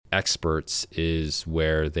experts is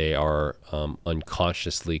where they are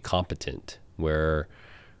unconsciously competent, where,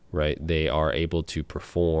 right, they are able to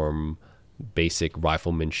perform basic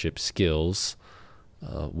riflemanship skills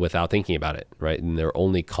without thinking about it, right? And their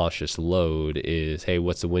only conscious load is, hey,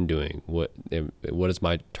 what's the wind doing? What is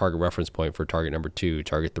my target reference point for target number 2,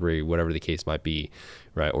 target 3, whatever the case might be,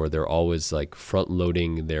 right? Or they're always like front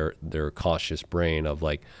loading their conscious brain of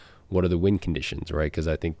like, what are the wind conditions, right? Because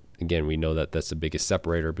I think, again, we know that that's the biggest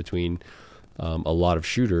separator between a lot of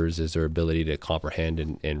shooters is their ability to comprehend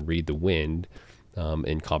and read the wind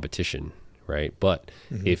in competition, right? But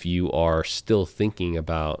if you are still thinking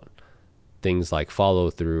about things like follow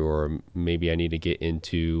through, or maybe I need to get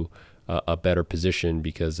into a better position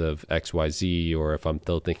because of XYZ, or if I'm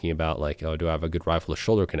still thinking about like, oh, do I have a good rifle to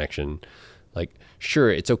shoulder connection? Like, sure,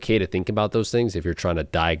 it's okay to think about those things if you're trying to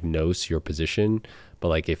diagnose your position. But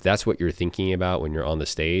like, if that's what you're thinking about when you're on the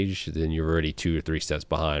stage, then you're already 2 or 3 steps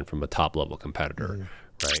behind from a top level competitor,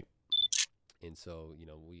 right? And so,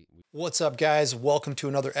 What's up, guys? Welcome to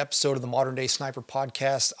another episode of the Modern Day Sniper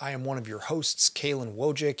Podcast. I am one of your hosts, Caylen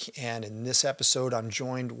Wojcik, and in this episode, I'm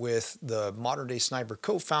joined with the Modern Day Sniper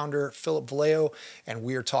co-founder, Philip Vallejo, and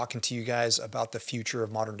we are talking to you guys about the future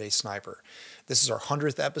of Modern Day Sniper. This is our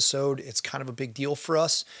 100th episode. It's kind of a big deal for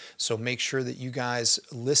us, so make sure that you guys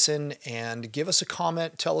listen and give us a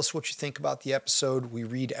comment. Tell us what you think about the episode. We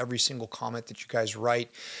read every single comment that you guys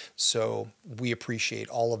write, so we appreciate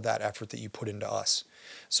all of that effort that you put into us.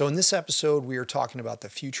 So in this episode, we are talking about the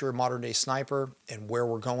future of Modern Day Sniper and where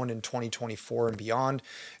we're going in 2024 and beyond.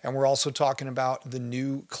 And we're also talking about the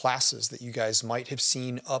new classes that you guys might have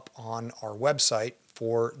seen up on our website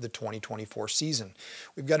for the 2024 season.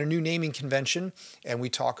 We've got a new naming convention, and we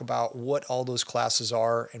talk about what all those classes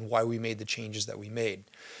are and why we made the changes that we made.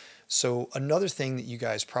 So another thing that you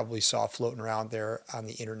guys probably saw floating around there on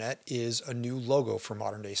the internet is a new logo for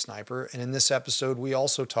Modern Day Sniper. And in this episode, we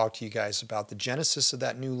also talked to you guys about the genesis of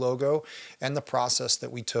that new logo and the process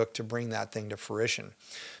that we took to bring that thing to fruition.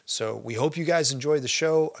 So we hope you guys enjoy the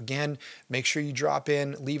show. Again, make sure you drop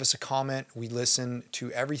in, leave us a comment. We listen to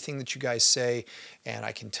everything that you guys say, and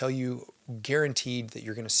I can tell you guaranteed that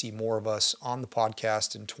you're going to see more of us on the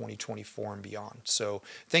podcast in 2024 and beyond. So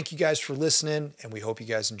thank you guys for listening, and we hope you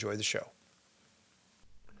guys enjoy the show.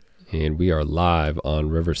 And we are live on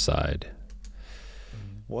Riverside.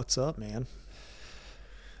 What's up, man?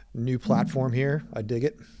 New platform here. I dig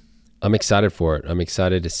it. I'm excited for it. I'm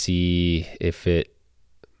excited to see if it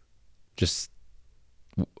just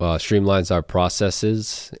streamlines our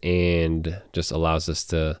processes and just allows us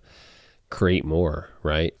to create more,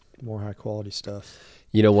 right? More high quality stuff.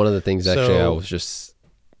 One of the things actually I was just,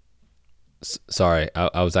 sorry,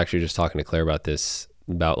 I was actually just talking to Claire about this,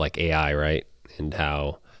 about like AI, right? And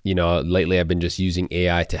how, lately I've been just using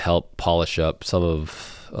AI to help polish up some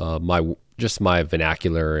of my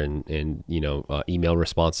vernacular and email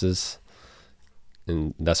responses.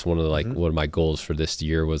 And that's one of one of my goals for this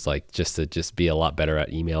year was like just to be a lot better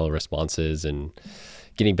at email responses and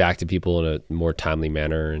getting back to people in a more timely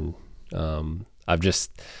manner. And I've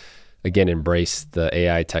just, again, embraced the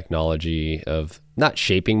AI technology of not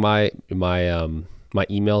shaping my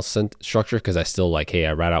email structure, because I still I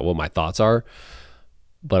write out what my thoughts are,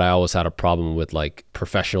 but I always had a problem with like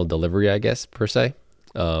professional delivery, I guess, per se.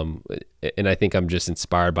 And I think I'm just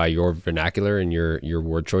inspired by your vernacular and your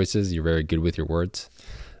word choices. You're very good with your words.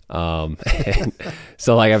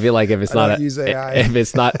 So I feel like if it's not, if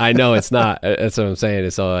it's not, I know it's not, that's what I'm saying.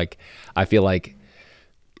 And so I feel like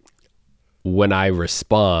when I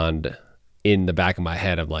respond, in the back of my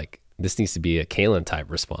head, I'm like, this needs to be a Caylen type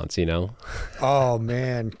response, Oh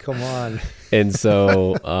man, come on. And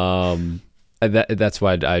so, that's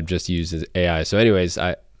why I just use AI. So anyways,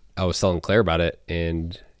 I was telling Claire about it,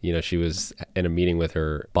 and, she was in a meeting with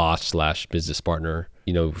her boss / business partner.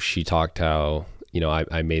 She talked how,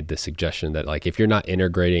 I made the suggestion that if you're not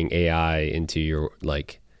integrating AI into your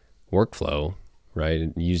workflow, right,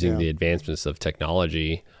 and using the advancements of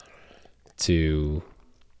technology to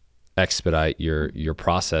expedite your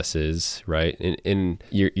processes, right, and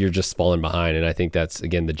you're just falling behind. And I think that's,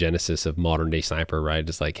 again, the genesis of Modern Day Sniper, right?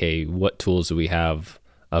 It's like, hey, what tools do we have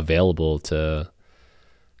available to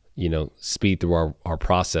speed through our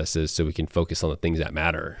processes so we can focus on the things that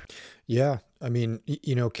matter? Yeah. I mean,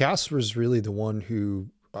 Cass was really the one who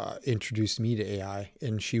introduced me to AI,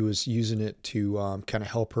 and she was using it to kind of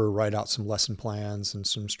help her write out some lesson plans and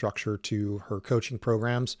some structure to her coaching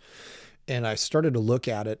programs. And I started to look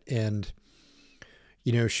at it, and,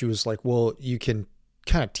 she was like, well, you can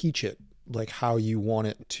kind of teach it like how you want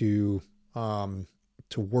it to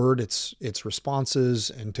word its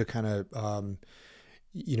responses, and to kind of,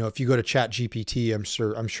 if you go to Chat GPT,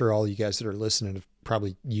 I'm sure all you guys that are listening have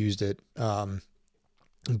probably used it.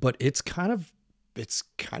 But it's kind of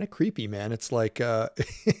creepy, man. It's like,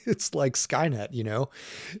 it's like Skynet,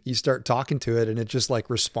 you start talking to it and it just like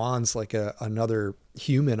responds like another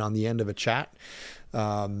human on the end of a chat,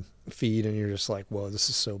 feed. And you're just like, whoa, this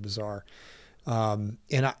is so bizarre.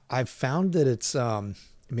 And I've found that it's,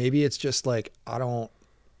 maybe it's just like,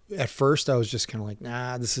 at first I was just kind of like,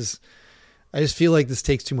 nah, I just feel like this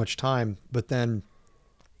takes too much time. But then,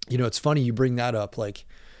 it's funny you bring that up. Like,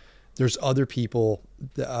 there's other people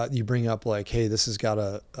that you bring up like, hey, this has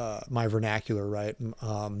got my vernacular, right?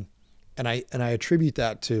 And I attribute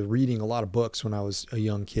that to reading a lot of books when I was a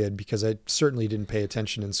young kid, because I certainly didn't pay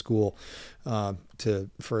attention in school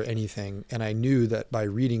for anything. And I knew that by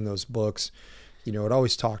reading those books, it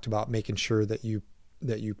always talked about making sure that you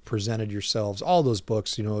presented yourselves. All those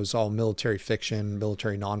books, it was all military fiction,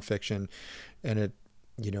 military nonfiction, and it,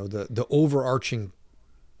 the overarching,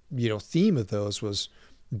 theme of those was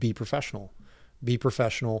be professional,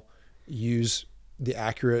 use the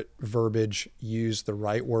accurate verbiage, use the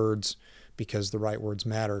right words, because the right words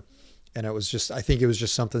matter. And I think it was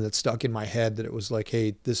just something that stuck in my head, that it was like,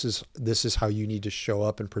 hey, this is how you need to show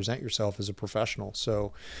up and present yourself as a professional.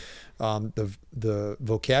 So, the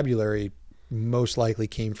vocabulary most likely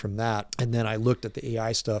came from that. And then I looked at the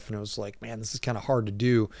AI stuff and it was like, man, this is kind of hard to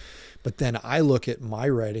do. But then I look at my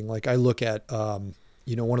writing, like I look at,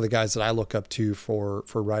 one of the guys that I look up to for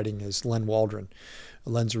writing is Len Waldron.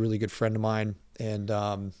 Len's a really good friend of mine, and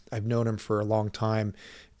I've known him for a long time.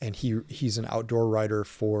 And he's an outdoor writer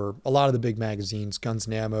for a lot of the big magazines, Guns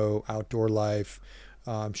and Ammo, Outdoor Life,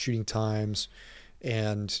 Shooting Times.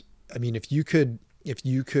 And I mean, if you could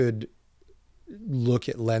look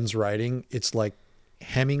at Len's writing, it's like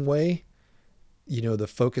Hemingway, the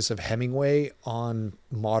focus of Hemingway on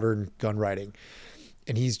modern gun writing.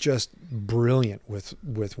 And he's just brilliant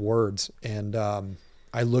with words. And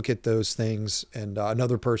I look at those things. And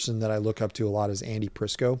another person that I look up to a lot is Andy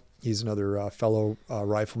Prisco. He's another fellow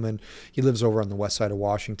rifleman. He lives over on the west side of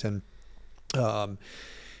Washington.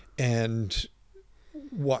 And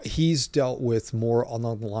what he's dealt with more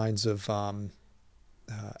along the lines of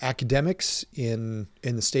academics in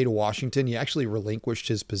the state of Washington. He actually relinquished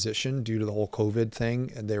his position due to the whole COVID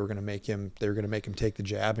thing, and they were going to make him take the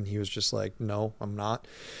jab. And he was just like, no, I'm not.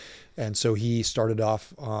 And so he started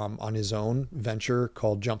off on his own venture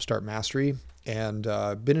called Jumpstart Mastery, and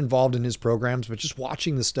been involved in his programs, but just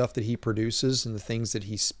watching the stuff that he produces and the things that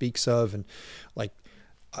he speaks of. And like,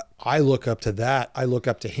 I look up to that. I look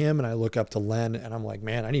up to him and I look up to Len, and I'm like,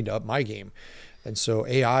 man, I need to up my game. And so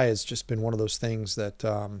AI has just been one of those things that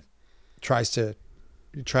try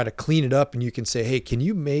to clean it up. And you can say, hey,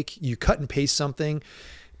 you cut and paste something,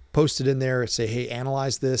 post it in there, say, hey,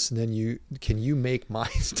 analyze this. And then can you make my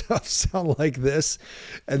stuff sound like this?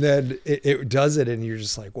 And then it does it. And you're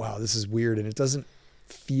just like, wow, this is weird. And it doesn't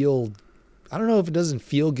feel, I don't know if it doesn't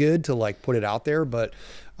feel good to like put it out there, but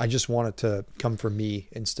I just want it to come from me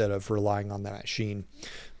instead of relying on that machine.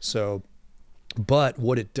 So, but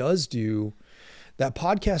what it does do, that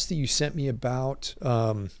podcast that you sent me about,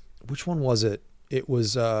 which one was it? It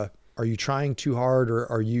was, are you trying too hard, or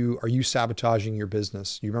are you sabotaging your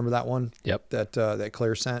business? You remember that one? Yep. That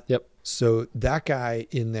Claire sent? Yep. So that guy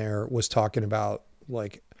in there was talking about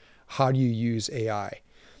like, how do you use AI?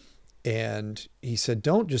 And he said,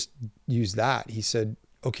 don't just use that. He said,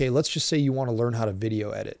 okay, let's just say you want to learn how to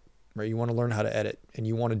video edit, right? You want to learn how to edit and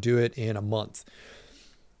you want to do it in a month.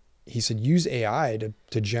 He said, use AI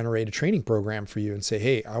to generate a training program for you and say,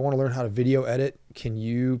 hey, I want to learn how to video edit. Can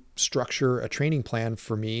you structure a training plan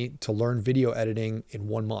for me to learn video editing in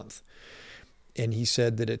 1 month? And he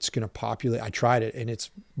said that it's going to populate. I tried it and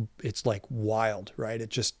it's like wild, right?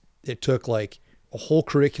 It took like a whole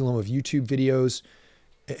curriculum of YouTube videos.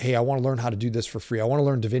 Hey, I want to learn how to do this for free. I want to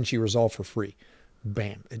learn DaVinci Resolve for free.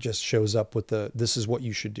 Bam. It just shows up with this is what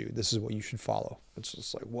you should do. This is what you should follow. It's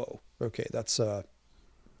just like, whoa, okay.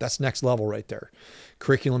 That's next level right there.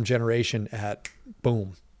 Curriculum generation at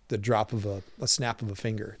boom, the drop of a snap of a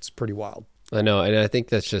finger. It's pretty wild. I know. And I think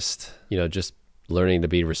that's just, just learning to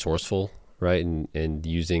be resourceful, right? And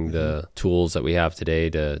using the tools that we have today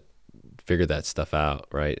to figure that stuff out,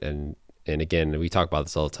 right? And again, we talk about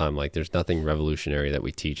this all the time. Like, there's nothing revolutionary that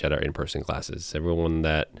we teach at our in-person classes. Everyone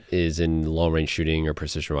that is in long range shooting or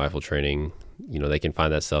precision rifle training, they can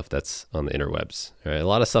find that stuff that's on the interwebs, right? A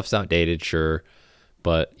lot of stuff's outdated, sure.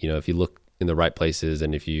 But, if you look in the right places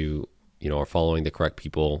and if you, are following the correct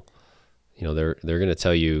people, they're going to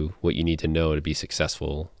tell you what you need to know to be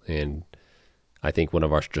successful. And I think one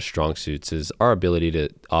of our strong suits is our ability to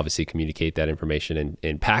obviously communicate that information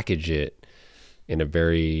and package it in a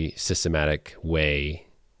very systematic way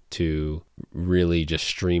to really just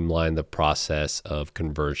streamline the process of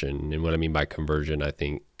conversion. And what I mean by conversion, I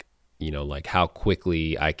think, like how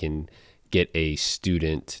quickly I can get a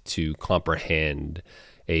student to comprehend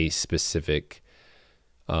a specific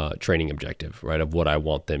training objective, right, of what I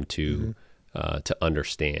want them to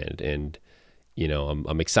understand. And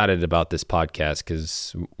I'm excited about this podcast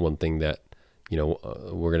because one thing that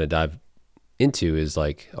we're going to dive into is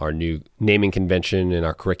like our new naming convention and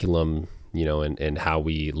our curriculum, and how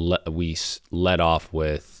we let off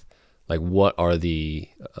with like what are the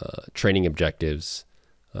training objectives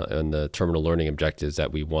and the terminal learning objectives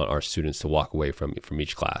that we want our students to walk away from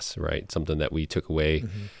each class, right? Something that we took away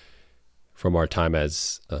from our time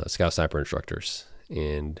as Scout Sniper instructors.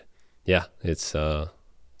 And yeah, it's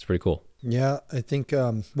pretty cool. Yeah, I think,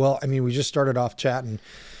 we just started off chatting,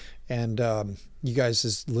 and you guys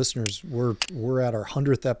as listeners, we're at our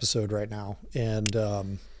 100th episode right now.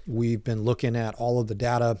 And we've been looking at all of the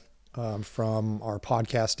data from our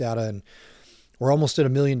podcast data, and we're almost at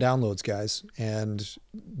 1 million downloads, guys. And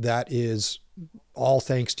that is all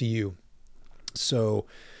thanks to you. So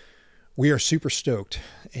we are super stoked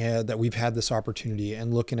that we've had this opportunity,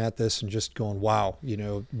 and looking at this and just going, wow,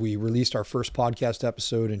 we released our first podcast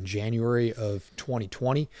episode in January of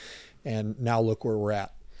 2020, and now look where we're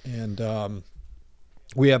at. And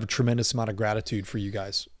we have a tremendous amount of gratitude for you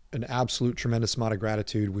guys, an absolute tremendous amount of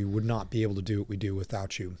gratitude. We would not be able to do what we do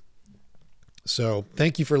without you. So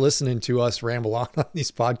thank you for listening to us ramble on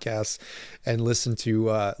these podcasts and listen to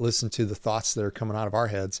the thoughts that are coming out of our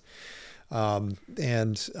heads.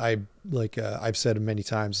 And I've said many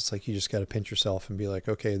times, it's like, you just got to pinch yourself and be like,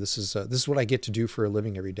 okay, this is what I get to do for a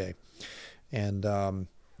living every day. And,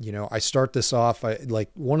 I start this off,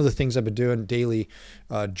 one of the things I've been doing daily,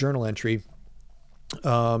 journal entry,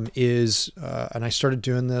 and I started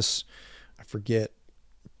doing this, I forget,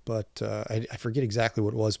 but I forget exactly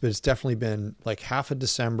what it was, but it's definitely been like half of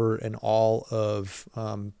December and all of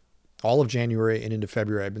January and into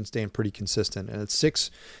February. I've been staying pretty consistent, and it's six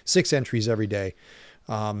entries every day.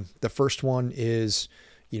 The first one is,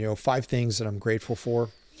 5 things that I'm grateful for.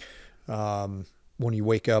 When you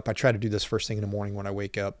wake up, I try to do this first thing in the morning when I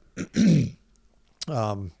wake up. 5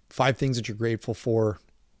 things that you're grateful for.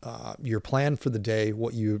 Your plan for the day,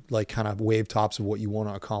 what you like, kind of wave tops of what you want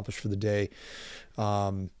to accomplish for the day.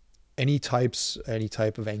 Any type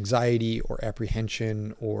of anxiety or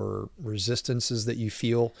apprehension or resistances that you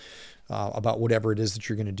feel about whatever it is that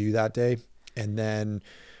you're going to do that day. And then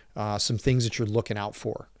some things that you're looking out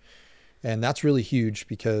for. And that's really huge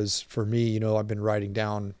because for me, I've been writing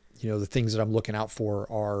down, the things that I'm looking out for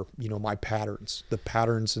are, my patterns, the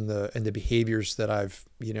patterns and the behaviors that I've,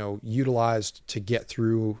 utilized to get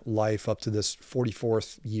through life up to this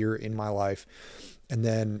 44th year in my life. And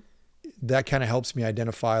then that kind of helps me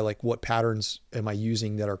identify like what patterns am I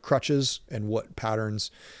using that are crutches and what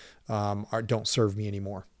patterns don't serve me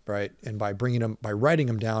anymore. Right. And by writing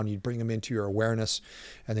them down, you bring them into your awareness,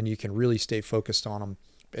 and then you can really stay focused on them.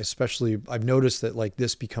 Especially, I've noticed that like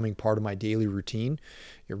this becoming part of my daily routine,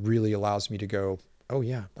 it really allows me to go, oh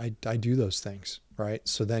yeah, I do those things. Right.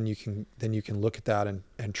 So then you can look at that and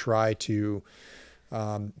try to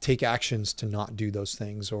take actions to not do those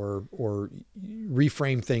things or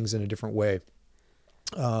reframe things in a different way.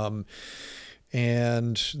 And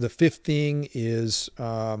the 5th thing is,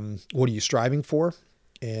 what are you striving for?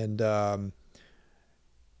 And, I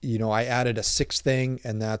added a 6th thing,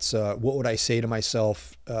 and that's, what would I say to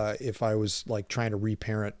myself, if I was like trying to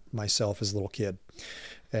reparent myself as a little kid?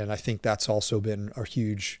 And I think that's also been a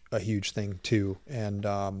huge thing too.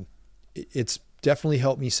 And, it's definitely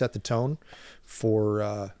helped me set the tone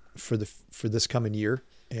for this coming year.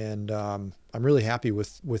 And, I'm really happy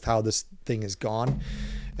with how this thing has gone.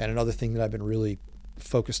 And another thing that I've been really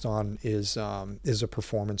focused on is a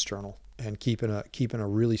performance journal, and keeping a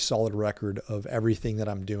really solid record of everything that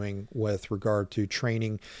I'm doing with regard to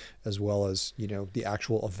training, as well as, the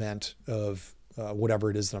actual event of whatever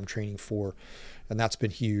it is that I'm training for. And that's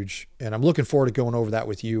been huge. And I'm looking forward to going over that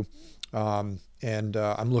with you. I'm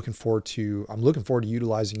looking forward to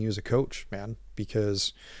utilizing you as a coach, man,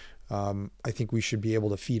 because I think we should be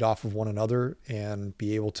able to feed off of one another and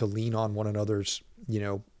be able to lean on one another's,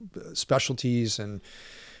 specialties and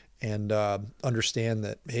understand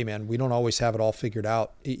that, hey man, we don't always have it all figured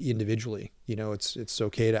out individually. It's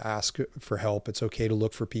okay to ask for help. It's okay to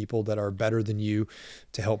look for people that are better than you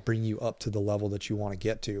to help bring you up to the level that you want to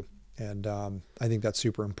get to. And I think that's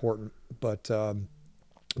super important. But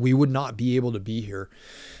we would not be able to be here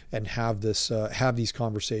and have these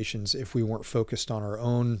conversations if we weren't focused on our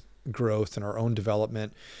own growth and our own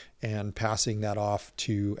development and passing that off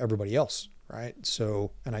to everybody else. right?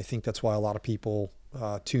 So, and I think that's why a lot of people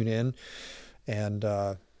tune in and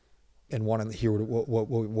want to hear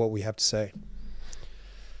what we have to say.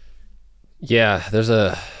 Yeah, there's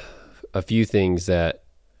a few things that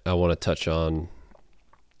I want to touch on.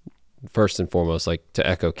 First and foremost, like to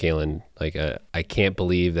echo Caylen, like I can't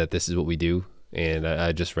believe that this is what we do. And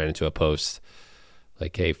I just ran into a post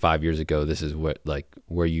like, hey, 5 years ago, this is what, like,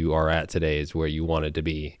 where you are at today is where you wanted to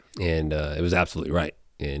be. And it was absolutely right.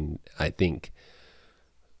 And I think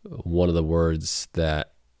one of the words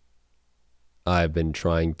that I've been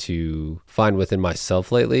trying to find within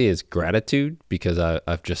myself lately is gratitude, because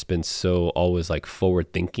I've just been so always like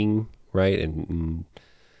forward thinking, right? And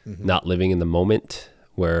not living in the moment,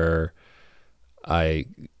 where I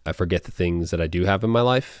forget the things that I do have in my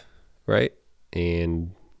life, right?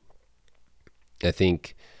 And I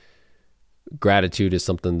think gratitude is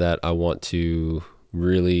something that I want to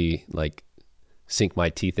really like sink my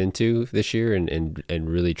teeth into this year, and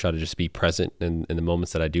really try to just be present in the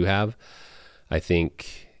moments that I do have. I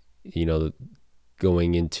think,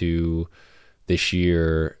 going into this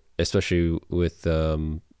year, especially with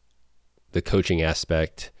the coaching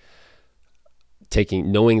aspect,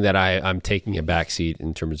 knowing that I'm taking a backseat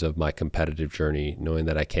in terms of my competitive journey, knowing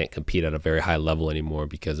that I can't compete at a very high level anymore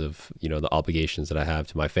because of, the obligations that I have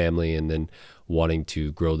to my family, and then wanting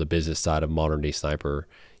to grow the business side of Modern Day Sniper.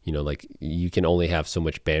 Like, you can only have so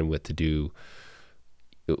much bandwidth to do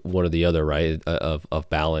one or the other, right? Of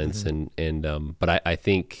balance. But I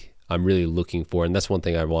think I'm really looking for, and that's one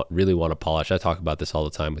thing I really want to polish. I talk about this all the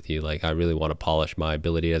time with you. Like, I really want to polish my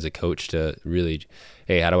ability as a coach to really,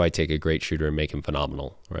 hey, how do I take a great shooter and make him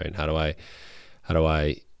phenomenal, right? How do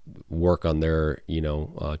I work on their,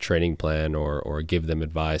 training plan, or give them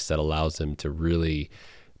advice that allows them to really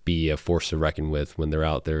be a force to reckon with when they're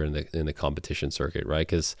out there in the competition circuit, right?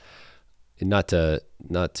 Because not to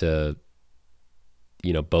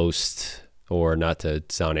boast, or not to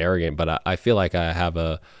sound arrogant, but I feel like I have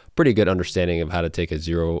a pretty good understanding of how to take a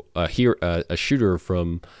shooter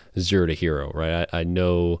from zero to hero, right? I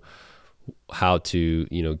know how to,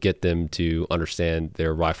 get them to understand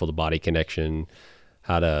their rifle to body connection,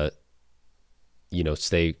 how to,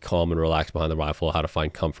 stay calm and relaxed behind the rifle, how to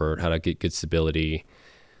find comfort, how to get good stability.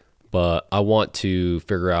 But I want to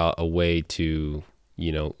figure out a way to,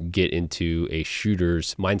 get into a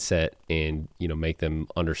shooter's mindset, and, make them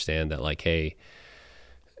understand that, like, hey,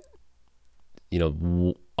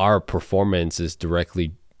 our performance is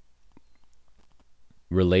directly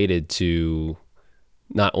related to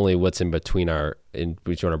not only what's in between our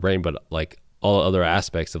brain, but like all other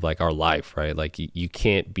aspects of like our life, right? Like, you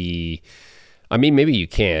can't be, I mean, maybe you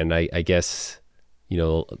can, I guess,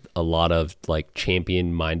 a lot of like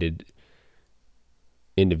champion minded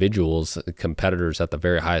individuals, competitors at the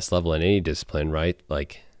very highest level in any discipline, right?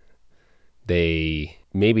 Like, they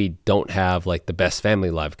maybe don't have like the best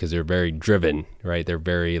family life because they're very driven, right? They're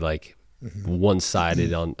very like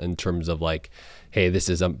one-sided in terms of like, hey, this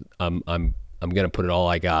is, I'm going to put it all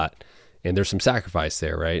I got. And there's some sacrifice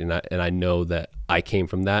there, right? And I know that I came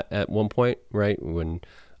from that at one point, right? When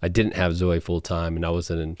I didn't have Zoe full time, and I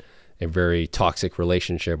was in a very toxic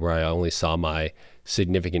relationship where I only saw my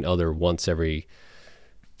significant other once every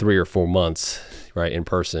 3 or 4 months, right, in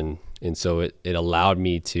person. And so it allowed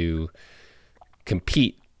me to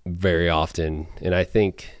compete very often. And I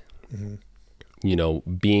think,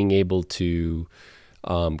 being able to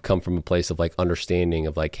come from a place of like understanding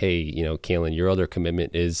of like, hey, Caylen, your other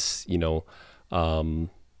commitment is, your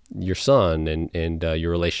son, and your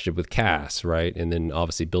relationship with Cass, right? And then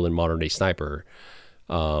obviously building Modern Day Sniper.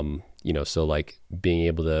 So like being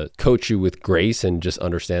able to coach you with grace, and just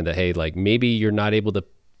understand that, hey, like maybe you're not able to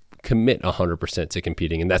commit 100% to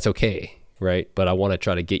competing, and that's okay, right? But I want to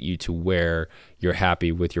try to get you to where you're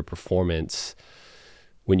happy with your performance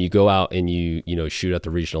when you go out and you shoot at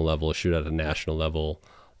the regional level, shoot at a national level,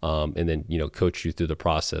 and then coach you through the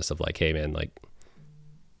process of like, hey man, like,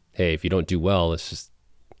 hey, if you don't do well, let's just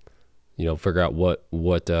figure out what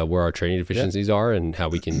where our training deficiencies are, and how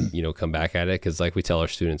we can come back at it. Because like we tell our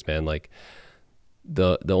students, man, like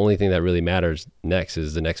the only thing that really matters next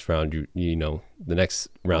is the next round. The next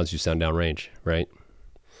rounds you sound down range, right?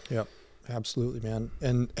 Yep, absolutely, man.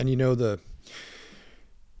 And I don't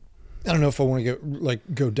know if I want to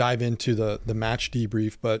go dive into the match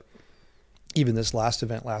debrief, but even this last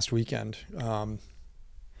event last weekend, it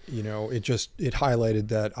highlighted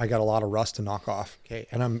that I got a lot of rust to knock off. Okay.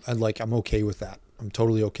 And I'm okay with that. I'm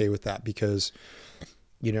totally okay with that, because,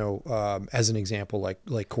 as an example,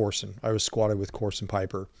 like Corson, I was squatted with Corson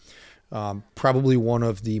Piper. Probably one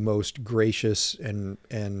of the most gracious and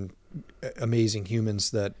amazing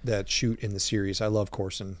humans that shoot in the series. I love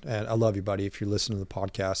Corson, and I love you, buddy. If you're listening to the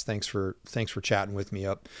podcast, thanks for chatting with me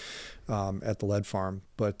up at the lead farm.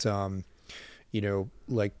 But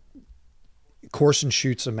like Corson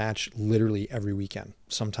shoots a match literally every weekend,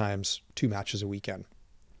 sometimes 2 matches a weekend.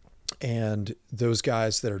 And those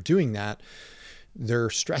guys that are doing that, they're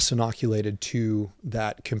stress inoculated to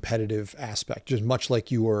that competitive aspect, just much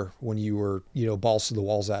like you were when you were, balls to the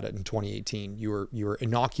walls at it in 2018. You were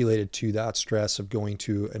inoculated to that stress of going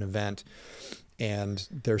to an event, and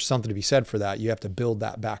there's something to be said for that. You have to build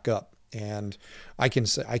that back up. And I can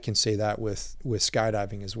say that with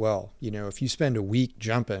skydiving as well. If you spend a week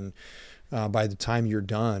jumping, by the time you're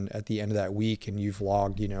done at the end of that week and you've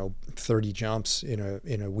logged, 30 jumps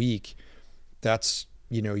in a week, that's,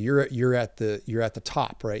 you're at the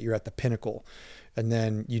top, right? You're at the pinnacle. And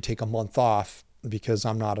then you take a month off because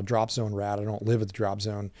I'm not a drop zone rat. I don't live at the drop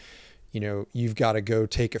zone. You've got to go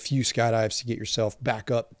take a few skydives to get yourself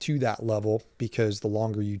back up to that level, because the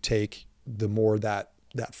longer you take, the more that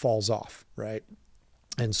falls off. Right.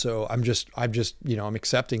 And so I'm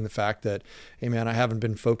accepting the fact that, hey man, I haven't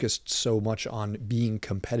been focused so much on being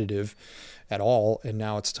competitive at all. And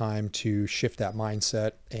now it's time to shift that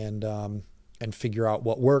mindset and figure out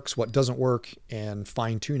what works, what doesn't work, and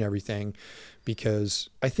fine tune everything, because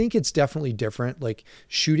I think it's definitely different. Like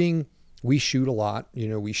shooting, we shoot a lot,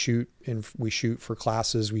 we shoot for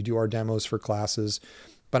classes. We do our demos for classes,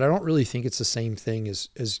 but I don't really think it's the same thing as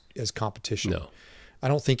competition. No. I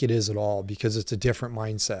don't think it is at all, because it's a different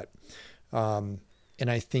mindset. And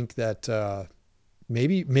I think that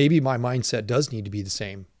maybe my mindset does need to be the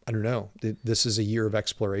same. I don't know. This is a year of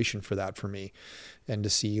exploration for that for me, and to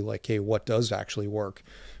see like, hey, what does actually work?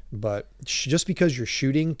 But just because you're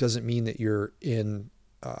shooting doesn't mean that you're in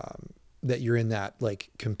that like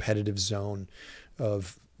competitive zone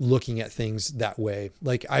of looking at things that way.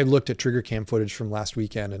 Like I looked at trigger cam footage from last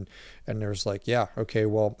weekend, and there's like, yeah, okay,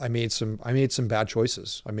 well, I made some bad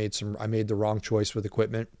choices. I made the wrong choice with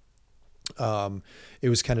equipment. It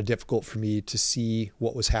was kind of difficult for me to see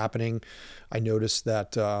what was happening. I noticed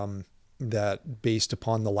that based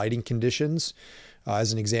upon the lighting conditions,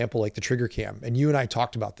 as an example, like the trigger cam, and you and I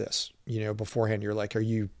talked about this, beforehand. You're like, are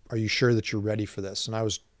you sure that you're ready for this? And I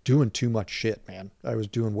was doing too much shit, man. I was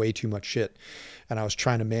doing way too much shit, and I was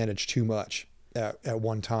trying to manage too much at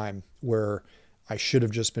one time, where I should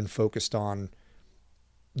have just been focused on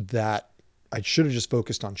that. I should have just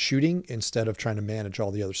focused on shooting instead of trying to manage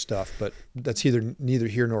all the other stuff. But that's neither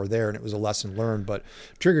here nor there, and it was a lesson learned. But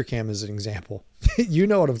trigger cam is an example. You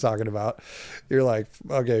know what I'm talking about. You're like,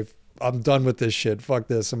 okay, I'm done with this shit. Fuck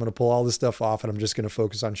this. I'm going to pull all this stuff off, and I'm just going to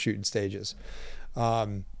focus on shooting stages.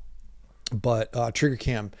 But trigger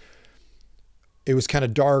cam, it was kind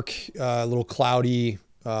of dark, a little cloudy,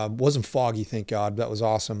 wasn't foggy, thank God. That was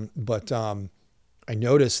awesome. But I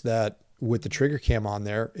noticed that with the trigger cam on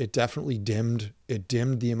there, it definitely dimmed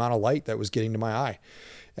the amount of light that was getting to my eye.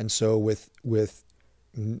 And so with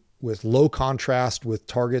low contrast, with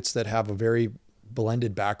targets that have a very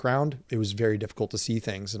blended background, it was very difficult to see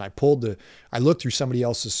things. And I looked through somebody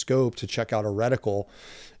else's scope to check out a reticle,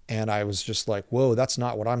 and I was just like, whoa, that's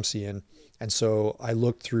not what I'm seeing. And so I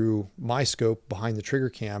looked through my scope behind the trigger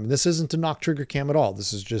cam, and this isn't to knock trigger cam at all.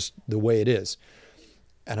 This is just the way it is.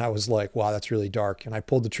 And I was like, wow, that's really dark. And I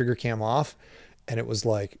pulled the trigger cam off, and it was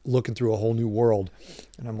like looking through a whole new world.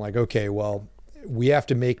 And I'm like, okay, well, we have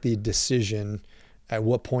to make the decision at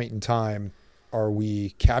what point in time are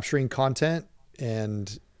we capturing content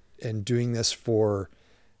and doing this for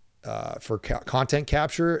content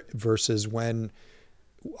capture, versus when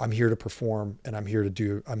I'm here to perform and I'm here to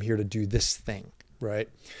do this thing, right?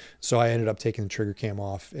 So I ended up taking the trigger cam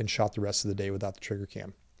off and shot the rest of the day without the trigger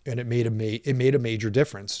cam, and it made a major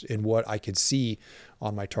difference in what I could see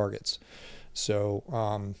on my targets.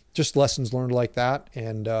 So just lessons learned like that,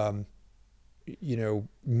 and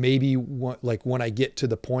maybe when I get to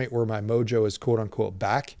the point where my mojo is quote unquote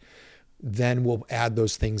back, then we'll add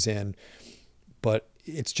those things in. But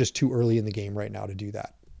it's just too early in the game right now to do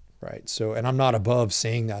that. Right. So, and I'm not above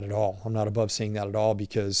saying that at all.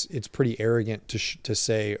 Because it's pretty arrogant to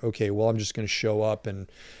say, okay, well, I'm just going to show up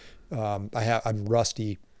and I'm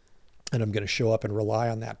rusty, and I'm going to show up and rely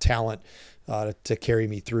on that talent to carry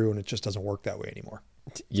me through. And it just doesn't work that way anymore.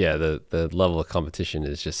 Yeah. The level of competition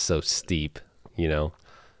is just so steep,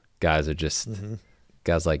 guys are just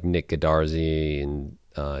guys like Nick Godarzi and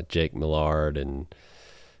Jake Millard and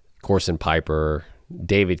Corson Piper,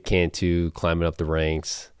 David Cantu climbing up the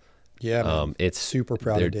ranks. Yeah, man. It's super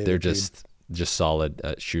proud of David. They're just just solid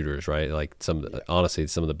shooters, right? Like honestly,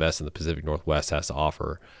 some of the best in the Pacific Northwest has to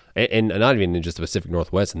offer, and not even in just the Pacific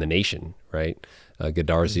Northwest, in the nation, right?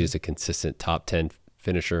 Godarzi is a consistent top 10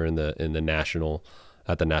 finisher in the national,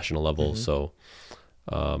 at the national level. So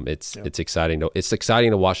it's exciting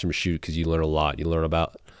to watch them shoot, because you learn a lot. You learn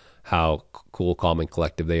about how cool, calm, and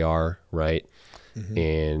collective they are, right?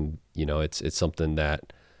 And it's something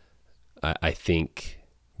that I think,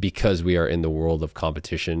 because we are in the world of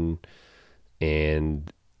competition,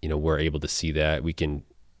 and we're able to see that, we can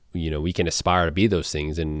aspire to be those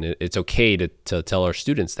things, and it's okay to tell our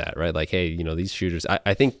students that, right? Like, hey, these shooters,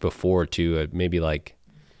 I think before too, maybe like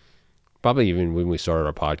probably even when we started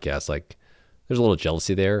our podcast, like there's a little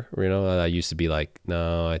jealousy there. I used to be like,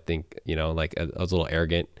 no, I think, like I was a little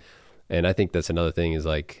arrogant. And I think that's another thing, is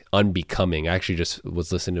like unbecoming. I actually just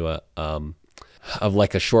was listening to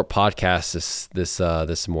a short podcast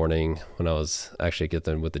this morning when I was actually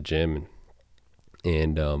getting with the gym,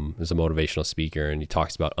 and there's a motivational speaker, and he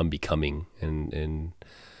talks about unbecoming, and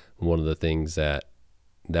one of the things that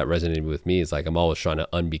resonated with me is like, I'm always trying to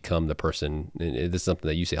unbecome the person. And this is something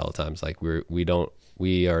that you say all the time. It's like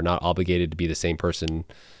we are not obligated to be the same person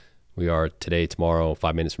we are today, tomorrow,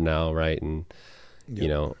 5 minutes from now, right? And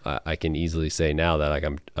I can easily say now that like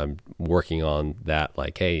I'm working on that.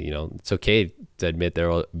 Like, hey, it's okay to admit there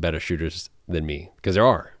are better shooters than me, because there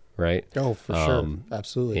are, right? Oh, for sure,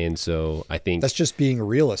 absolutely. And so I think that's just being a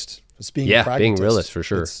realist. It's being a pragmatist. Being a realist for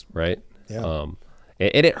sure, right? Yeah.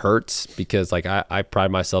 And it hurts, because like I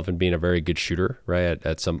pride myself in being a very good shooter, right?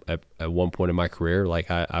 At one point in my career, like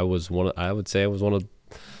I would say I was one of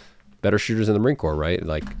better shooters in the Marine Corps, right?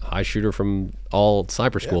 Like high shooter from all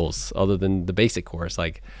sniper schools, other than the basic course.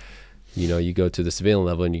 Like, you go to the civilian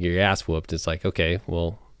level and you get your ass whooped. It's like, okay,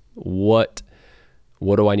 well, what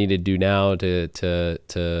do I need to do now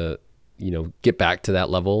to get back to that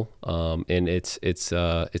level? And it's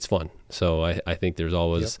fun. So I think there's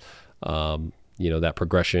always, that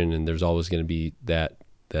progression, and there's always going to be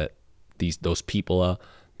those people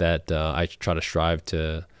that I try to strive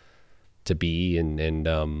to be,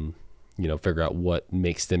 and figure out what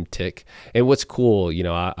makes them tick. And what's cool,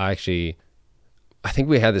 I think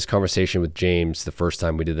we had this conversation with James the first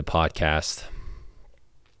time we did the podcast,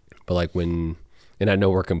 but like and I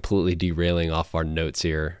know we're completely derailing off our notes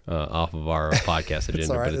here, off of our podcast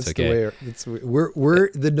agenda, right. But it's okay.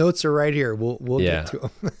 We're the notes are right here. We'll get to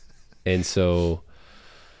them. And so,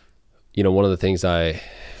 one of the things I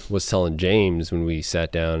was telling James when we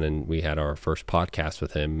sat down and we had our first podcast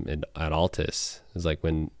with him at Altus is like,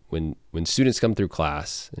 when students come through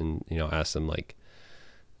class and, ask them like,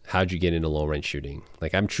 how'd you get into long range shooting?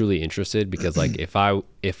 Like, I'm truly interested, because like if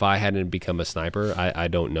I hadn't become a sniper, I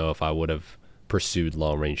don't know if I would have pursued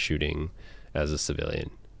long range shooting as a civilian,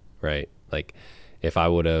 right? Like if I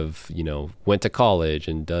would have, went to college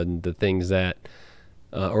and done the things that,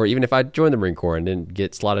 or even if I joined the Marine Corps and didn't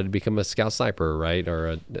get slotted to become a scout sniper, right?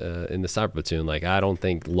 Or in the sniper platoon, like I don't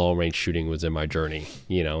think long range shooting was in my journey,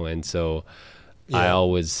 and so I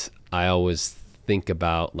always think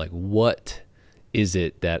about like, what is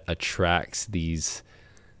it that attracts these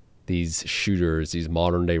shooters, these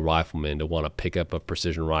modern day riflemen, to want to pick up a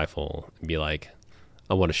precision rifle and be like,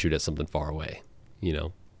 I want to shoot at something far away,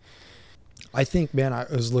 I think, man, I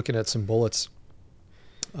was looking at some bullets,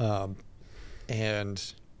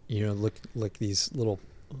 and look these little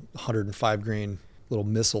 105 grain little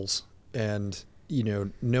missiles, and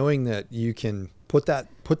knowing that you can put that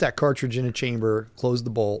cartridge in a chamber, close the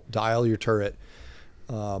bolt, dial your turret,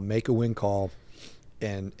 make a wing call,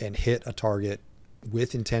 and hit a target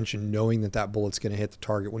with intention, knowing that bullet's going to hit the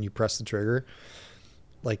target when you press the trigger.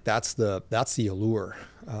 Like that's the allure.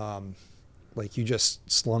 Like you just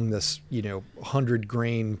slung this 100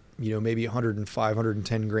 grain, maybe 105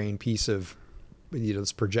 110 grain piece of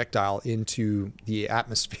this projectile into the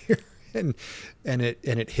atmosphere, and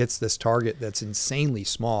it hits this target that's insanely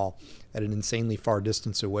small at an insanely far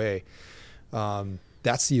distance away.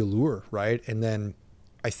 That's the allure, right? And then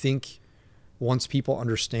I think once people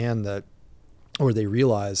understand that, or they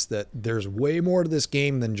realize that there's way more to this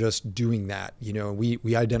game than just doing that.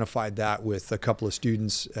 We identified that with a couple of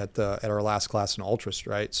students at our last class in Ultras,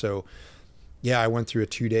 right? So yeah, I went through a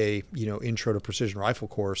 2-day, intro to precision rifle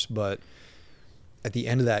course, but at the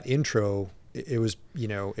end of that intro, it was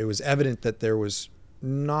evident that there was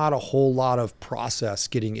not a whole lot of process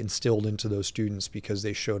getting instilled into those students, because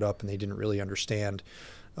they showed up and they didn't really understand,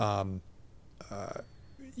 what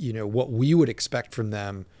we would expect from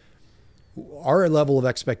them. Our level of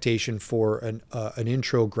expectation for an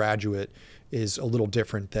intro graduate is a little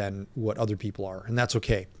different than what other people are. And that's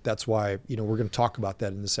okay. That's why, we're going to talk about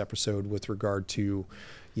that in this episode with regard to,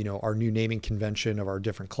 our new naming convention of our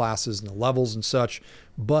different classes and the levels and such.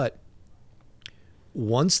 But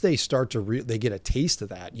once they start to they get a taste of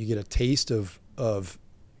that, you get a taste of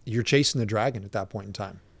you're chasing the dragon at that point in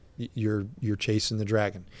time. You're chasing the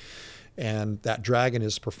dragon, and that dragon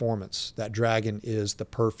is performance. That dragon is the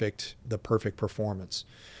perfect performance.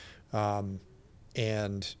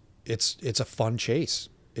 And it's a fun chase.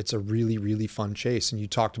 It's a really, really fun chase. And you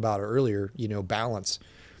talked about it earlier, balance.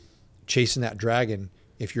 Chasing that dragon,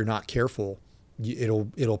 if you're not careful,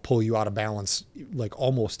 it'll pull you out of balance like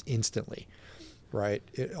almost instantly, right?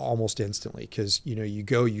 Almost instantly. Because,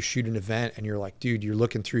 you shoot an event and you're like, dude, you're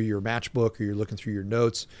looking through your matchbook or you're looking through your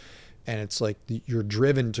notes, and it's like you're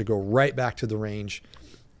driven to go right back to the range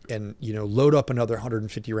and, load up another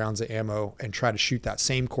 150 rounds of ammo and try to shoot that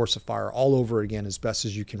same course of fire all over again as best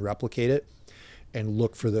as you can replicate it, and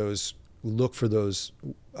look for those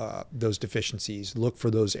deficiencies, look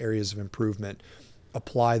for those areas of improvement,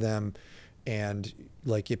 apply them, and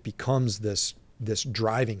like it becomes this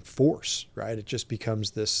driving force, right? It just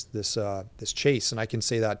becomes this chase. And I can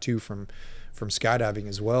say that too from skydiving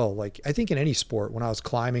as well. Like I think in any sport, when I was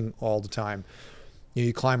climbing all the time,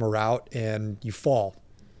 you climb a route and you fall.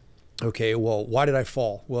 Okay, well, why did I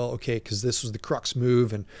fall? Well, okay, because this was the crux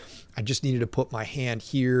move, and I just needed to put my hand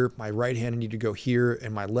here, my right hand needed to go here,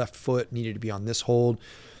 and my left foot needed to be on this hold,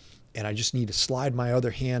 and I just need to slide my other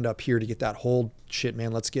hand up here to get that hold. Shit,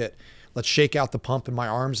 man, let's shake out the pump in my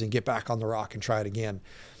arms and get back on the rock and try it again.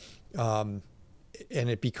 And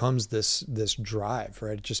it becomes this drive,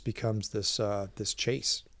 right? It just becomes this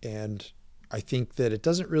chase. And I think that it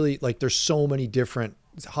doesn't really, like, there's so many different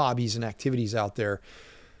hobbies and activities out there,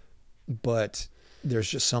 but there's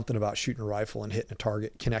just something about shooting a rifle and hitting a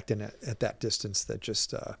target, connecting it at that distance that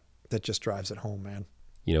just drives it home, man.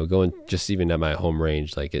 Going just even at my home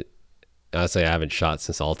range, like honestly, I haven't shot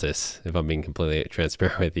since Altus, if I'm being completely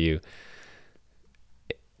transparent with you.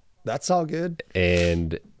 That's all good.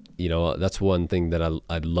 And, that's one thing that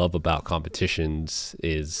I love about competitions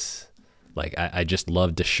is like, I just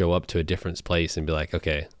love to show up to a different place and be like,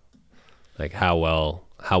 okay, like how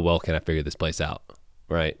well can I figure this place out?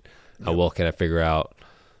 Right. How well can I figure out,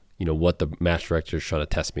 what the match director is trying to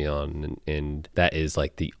test me on? And that is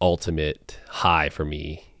like the ultimate high for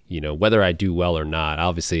me, whether I do well or not.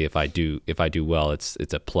 Obviously, if I do well, it's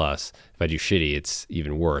a plus. If I do shitty, it's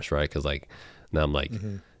even worse, right? Because like now I'm like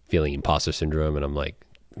feeling imposter syndrome, and I'm like,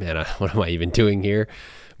 man, what am I even doing here?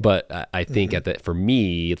 But I think for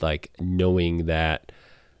me, like knowing that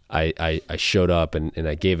I showed up and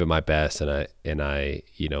I gave it my best, and I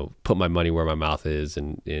put my money where my mouth is,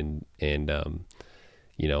 and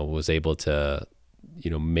was able to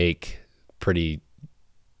make pretty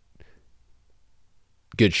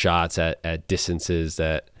good shots at distances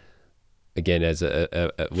that, again, as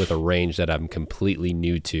with a range that I'm completely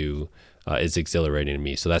new to, is exhilarating to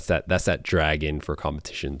me. So that's that dragon for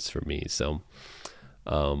competitions for me. So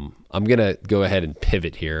I'm gonna go ahead and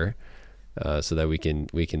pivot here. So that we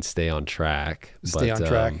can stay on track. On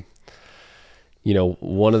track.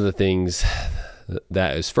 One of the things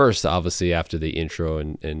that is first, obviously, after the intro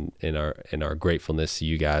and our gratefulness to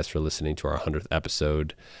you guys for listening to our 100th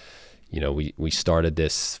episode. We started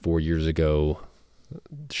this 4 years ago.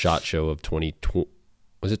 SHOT Show of 2020.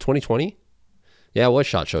 Was it 2020? Yeah, it was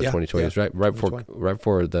SHOT Show of 2020. It was right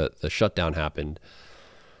before the shutdown happened.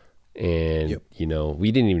 And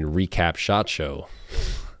we didn't even recap SHOT Show.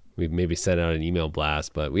 We maybe sent out an email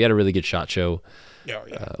blast, but we had a really good SHOT Show. Yeah.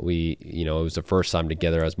 It was the first time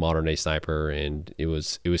together as Modern Day Sniper, and it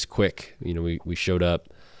was quick. We showed up,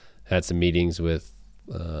 had some meetings with,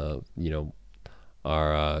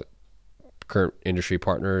 our current industry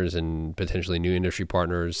partners and potentially new industry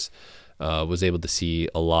partners. Was able to see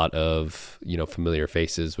a lot of, familiar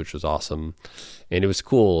faces, which was awesome. And it was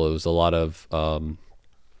cool. It was a lot of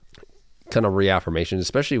kind of reaffirmation,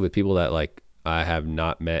 especially with people that like I have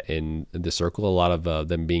not met in the circle. A lot of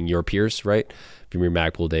them being your peers, right? From your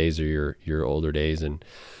Magpul days or your older days, and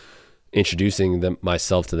introducing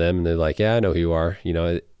myself to them, and they're like, yeah, I know who you are.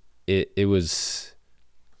 It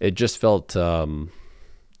just felt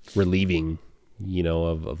relieving,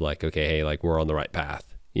 of like, okay, hey, like we're on the right path,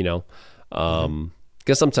 because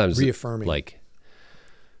sometimes reaffirming, like,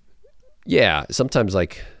 sometimes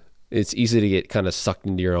like it's easy to get kind of sucked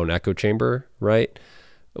into your own echo chamber, right?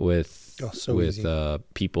 With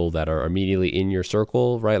people that are immediately in your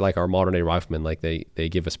circle, right? Like our Modern Day Riflemen, like they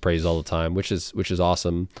give us praise all the time, which is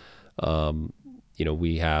awesome.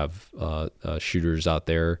 We have shooters out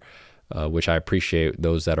there, which I appreciate,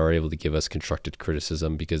 those that are able to give us constructive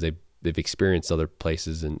criticism because they've experienced other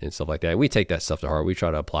places and stuff like that. And we take that stuff to heart. We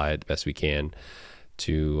try to apply it the best we can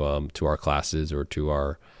to our classes or to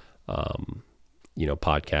our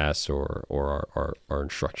podcasts or our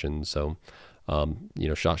instructions. So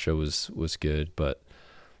SHOT Show was good, but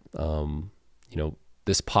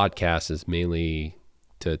this podcast is mainly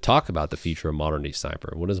to talk about the future of Modern Day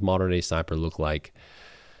Sniper. What does Modern Day Sniper look like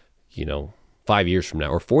 5 years from now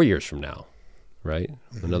or 4 years from now, right?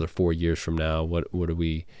 Mm-hmm. Another 4 years from now, what do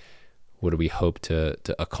we hope to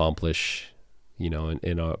accomplish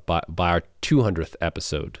in our by our 200th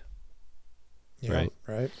episode? Yeah,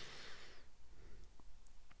 right.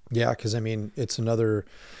 Yeah, because it's another,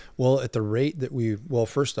 at the rate that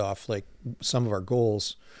first off, like some of our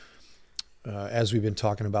goals, as we've been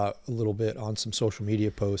talking about a little bit on some social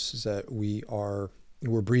media posts, is that we're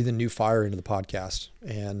breathing new fire into the podcast.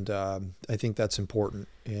 And I think that's important.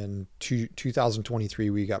 In 2023,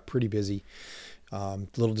 we got pretty busy, a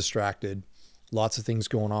little distracted, lots of things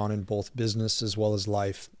going on in both business as well as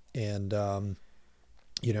life. And,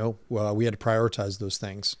 we had to prioritize those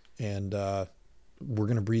things. And we're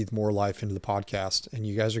going to breathe more life into the podcast. And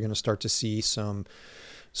you guys are going to start to see some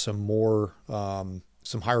more,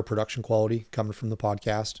 some higher production quality coming from the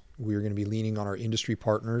podcast. We're going to be leaning on our industry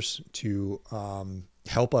partners to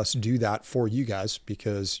help us do that for you guys,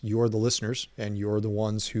 because you're the listeners and you're the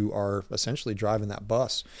ones who are essentially driving that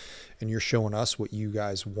bus, and you're showing us what you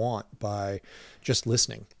guys want by just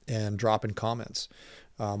listening and dropping comments.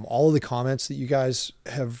 All of the comments that you guys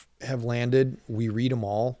have landed, we read them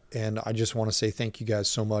all. And I just want to say thank you guys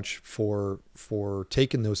so much for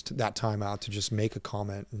taking that time out to just make a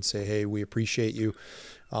comment and say, hey, we appreciate you.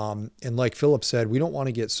 And like Philip said, we don't want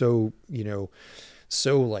to get so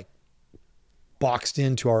like boxed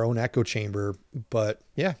into our own echo chamber, but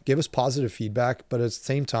yeah, give us positive feedback. But at the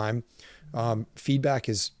same time, feedback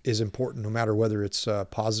is important, no matter whether it's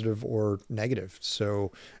positive or negative.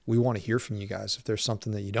 So we want to hear from you guys. If there's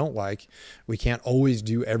something that you don't like, we can't always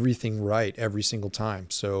do everything right every single time.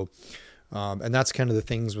 So, and that's kind of the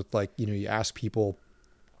things with you ask people,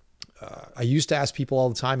 I used to ask people all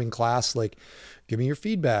the time in class, like, give me your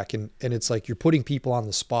feedback. And it's like, you're putting people on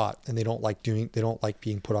the spot, and they don't like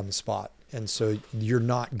being put on the spot. And so you're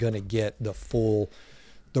not going to get the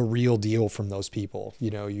real deal from those people.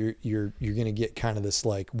 You're going to get kind of this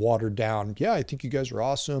like watered down, yeah, I think you guys are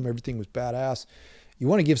awesome, everything was badass. You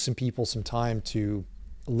want to give some people some time to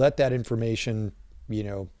let that information,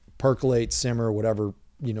 percolate, simmer, whatever,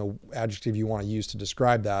 adjective you want to use to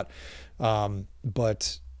describe that.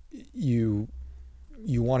 But you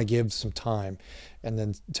want to give some time and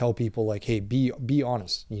then tell people like, hey, be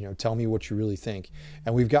honest, tell me what you really think.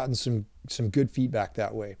 And we've gotten some good feedback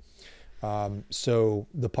that way. So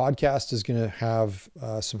the podcast is going to have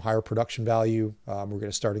some higher production value. We're going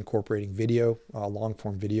to start incorporating video, long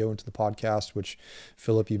form video into the podcast, which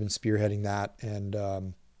Philip, you've been spearheading that. And,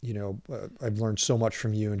 I've learned so much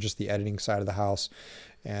from you and just the editing side of the house.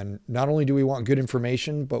 And not only do we want good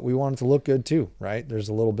information, but we want it to look good too, right? There's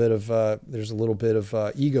a little bit of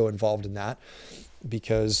ego involved in that,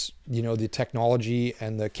 because, the technology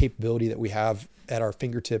and the capability that we have at our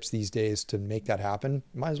fingertips these days to make that happen,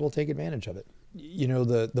 might as well take advantage of it.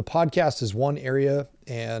 The podcast is one area,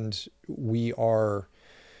 and we're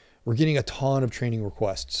getting a ton of training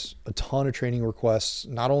requests,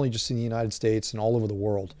 not only just in the United States and all over the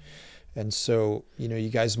world. And so, you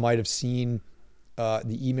guys might have seen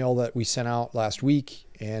the email that we sent out last week,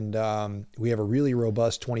 and we have a really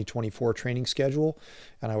robust 2024 training schedule.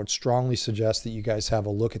 And I would strongly suggest that you guys have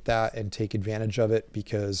a look at that and take advantage of it,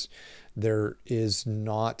 because there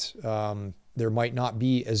might not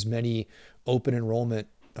be as many open enrollment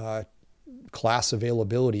class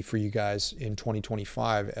availability for you guys in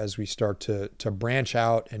 2025 as we start to branch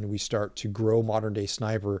out and we start to grow Modern Day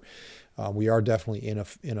Sniper. We are definitely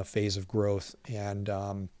in a phase of growth. And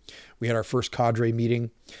we had our first cadre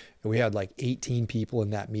meeting, and we had like 18 people in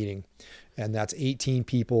that meeting. And that's 18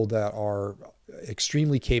 people that are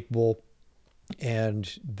extremely capable. And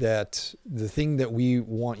that the thing that we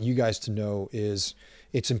want you guys to know is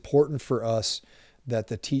it's important for us that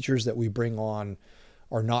the teachers that we bring on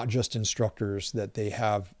are not just instructors, that they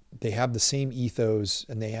have the same ethos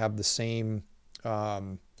and they have the same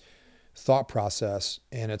thought process.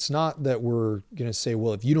 And it's not that we're going to say,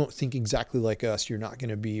 well, if you don't think exactly like us, you're not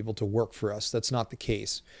going to be able to work for us. That's not the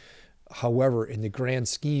case. However, in the grand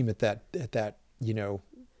scheme, at that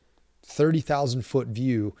 30,000 foot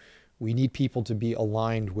view, we need people to be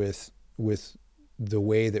aligned with the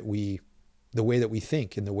way that we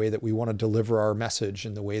think, and the way that we want to deliver our message,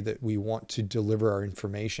 and the way that we want to deliver our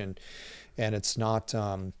information. And it's not,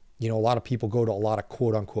 a lot of people go to a lot of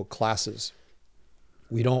quote unquote classes,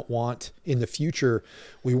 We don't want in the future,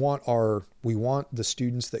 we want the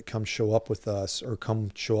students that come show up with us or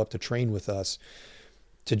come show up to train with us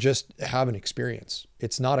to just have an experience.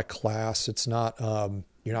 It's not a class. It's not,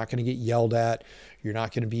 you're not going to get yelled at. You're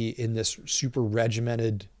not going to be in this super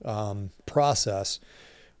regimented process.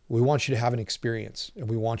 We want you to have an experience, and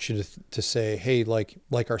we want you to say, hey, like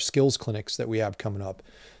our skills clinics that we have coming up,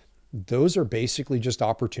 those are basically just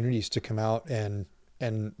opportunities to come out and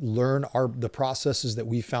learn the processes that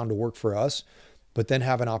we found to work for us, but then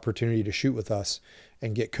have an opportunity to shoot with us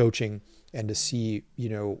and get coaching and to see,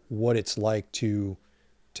 what it's like to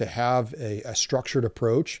have a structured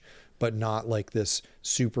approach, but not like this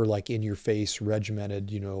super like in your face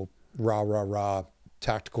regimented, rah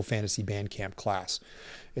tactical fantasy band camp class.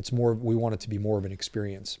 It's more, we want it to be more of an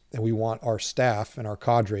experience, and we want our staff and our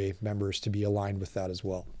cadre members to be aligned with that as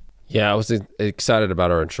well. Yeah, I was excited about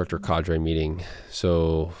our instructor cadre meeting.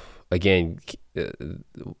 So again,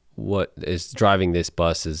 what is driving this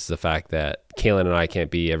bus is the fact that Caylen and I can't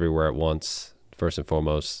be everywhere at once, first and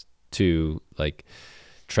foremost. Two, like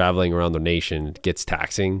traveling around the nation gets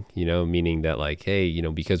taxing, meaning that like, hey,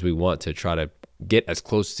 because we want to try to get as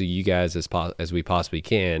close to you guys as we possibly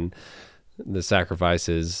can, the sacrifice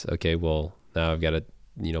is, okay, well, now I've got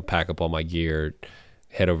to, pack up all my gear,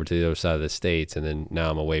 head over to the other side of the States, and then now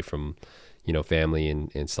I'm away from, family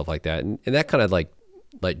and stuff like that. And that kind of like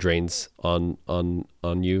drains on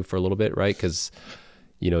you for a little bit, right? Because,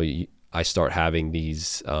 I start having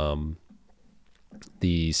these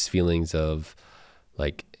feelings of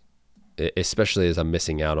like, especially as I'm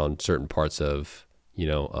missing out on certain parts of,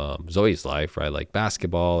 Zoe's life, right? Like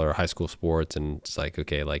basketball or high school sports. And it's like,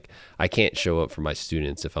 okay, like I can't show up for my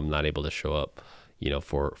students if I'm not able to show up,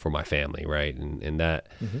 for my family. Right. And that,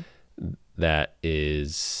 that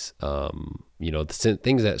is, the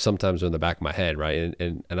things that sometimes are in the back of my head. Right.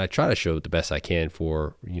 And I try to show the best I can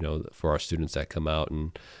for, for our students that come out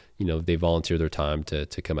and, they volunteer their time to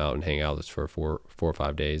come out and hang out with us for 4 or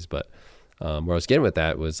 5 days. But, where I was getting with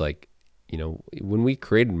that was like, when we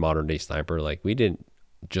created Modern Day Sniper, like we didn't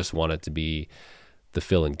just want it to be the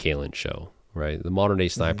Phil and Caylen show, right? The Modern Day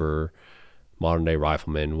Sniper, Modern Day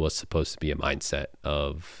Rifleman was supposed to be a mindset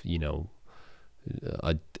of,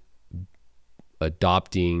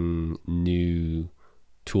 adopting new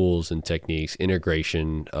tools and techniques,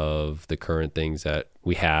 integration of the current things that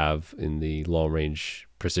we have in the long range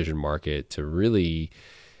precision market to really,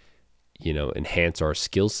 enhance our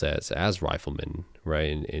skill sets as riflemen,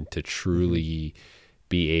 right? And to truly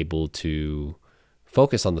be able to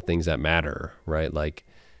focus on the things that matter, right? Like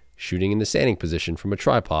shooting in the standing position from a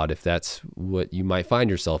tripod, if that's what you might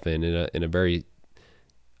find yourself in a very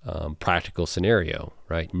practical scenario,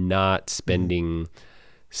 right? Not spending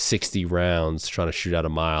 60 rounds trying to shoot out a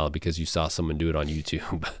mile because you saw someone do it on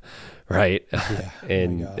YouTube, right? Yeah.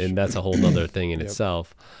 And that's a whole nother thing in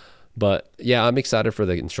itself. But yeah, I'm excited for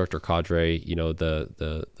the instructor cadre,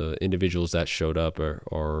 the individuals that showed up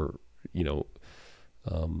are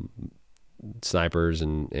snipers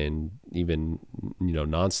and even,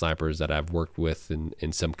 non-snipers that I've worked with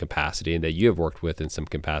in some capacity and that you have worked with in some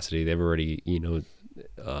capacity. They've already,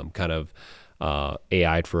 kind of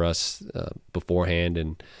AI'd for us beforehand,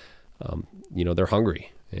 and, they're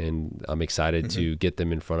hungry, and I'm excited to get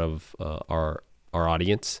them in front of our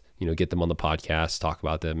audience, get them on the podcast, talk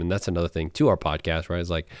about them. And that's another thing to our podcast, right?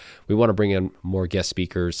 It's like, we want to bring in more guest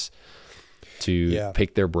speakers to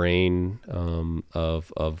pick their brain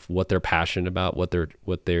of what they're passionate about, what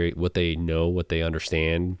they know, what they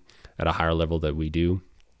understand at a higher level that we do.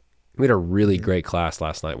 We had a really great class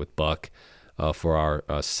last night with Buck for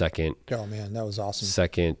our second. Oh man, that was awesome.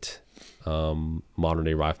 Second Modern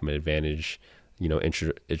Day Rifleman Advantage,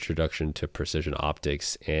 introduction to precision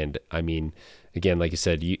optics. And I mean, again, like you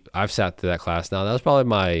said, I've sat through that class now. That was probably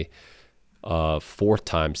my 4th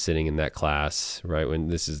time sitting in that class, right? When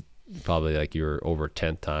this is probably like your over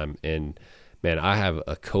 10th time. And man, I have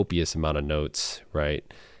a copious amount of notes, right?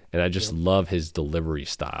 And I just love his delivery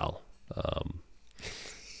style.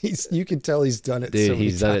 You can tell he's done it. Dude,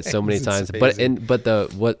 he's done it so many times. But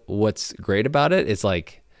what's great about it is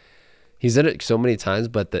like he's done it so many times,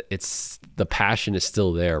 but the passion is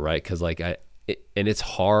still there, right? Because like and it's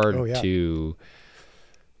hard to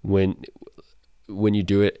when you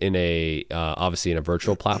do it in a obviously in a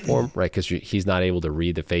virtual platform, right? Because he's not able to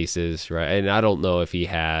read the faces, right? And I don't know if he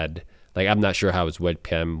had I'm not sure how his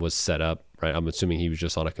webcam was set up, right? I'm assuming he was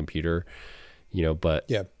just on a computer, but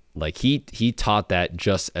yeah. Like he taught that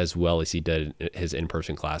just as well as he did his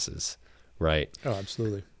in-person classes, right? Oh,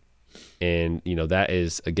 absolutely. And that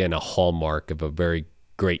is again a hallmark of a very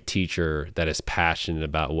great teacher that is passionate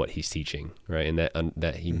about what he's teaching, right? And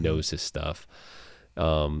that he knows his stuff.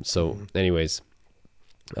 So anyways,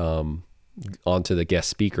 onto the guest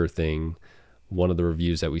speaker thing. One of the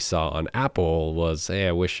reviews that we saw on Apple was, hey,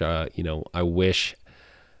 I wish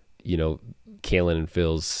Caylen and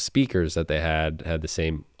Phil's speakers that they had the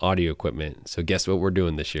same audio equipment. So guess what we're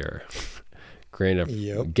doing this year?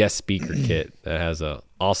 Creating a guest speaker kit that has a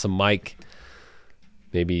awesome mic,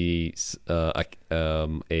 maybe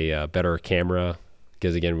a better camera,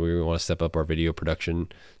 because again, we want to step up our video production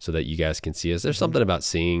so that you guys can see us. There's something about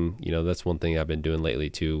seeing, that's one thing I've been doing lately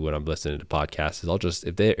too when I'm listening to podcasts is I'll just,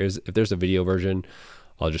 if there's a video version,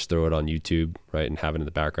 I'll just throw it on YouTube, right, and have it in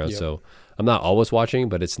the background. So I'm not always watching,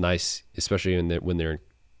 but it's nice, especially when they're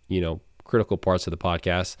critical parts of the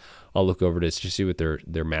podcast. I'll look over to just see what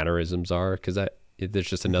their mannerisms are, because there's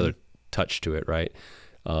just another touch to it, right?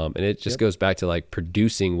 And it just goes back to like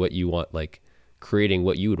producing what you want, like creating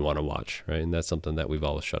what you would want to watch, right? And that's something that we've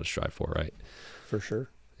always tried to strive for, right? For sure.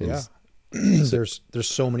 Yeah. There's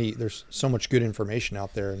so much good information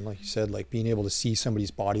out there, and like you said, like being able to see somebody's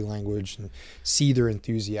body language and see their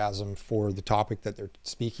enthusiasm for the topic that they're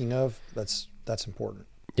speaking of, that's important.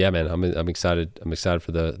 Yeah, man, I'm excited. I'm excited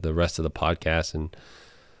for the rest of the podcast, and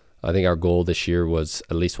I think our goal this year was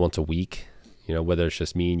at least once a week. Whether it's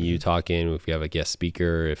just me and you talking, if we have a guest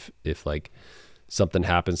speaker, if like something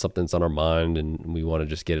happens, something's on our mind, and we want to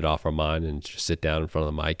just get it off our mind and just sit down in front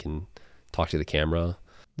of the mic and talk to the camera.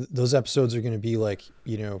 Those episodes are going to be like,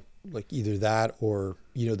 like either that or,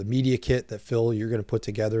 the media kit that Phil, you're going to put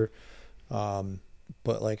together.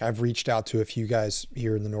 But like I've reached out to a few guys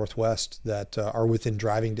here in the Northwest that are within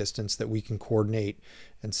driving distance that we can coordinate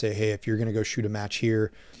and say, hey, if you're going to go shoot a match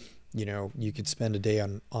here, you could spend a day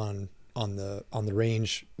on the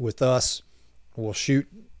range with us. We'll shoot,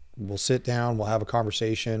 we'll sit down, we'll have a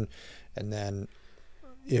conversation. And then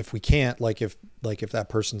if we can't, like if that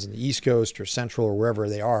person's in the East Coast or Central or wherever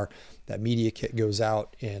they are, that media kit goes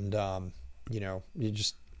out, and you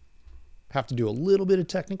just have to do a little bit of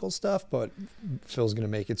technical stuff, but Phil's going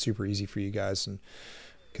to make it super easy for you guys, and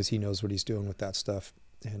because he knows what he's doing with that stuff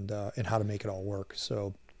and how to make it all work.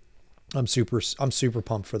 So I'm super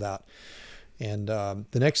pumped for that. And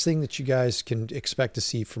the next thing that you guys can expect to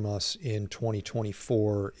see from us in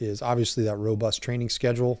 2024 is obviously that robust training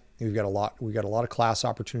schedule. We've got a lot of class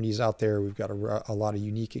opportunities out there. We've got a lot of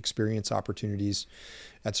unique experience opportunities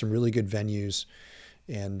at some really good venues.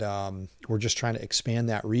 And we're just trying to expand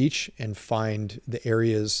that reach and find the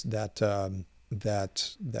areas that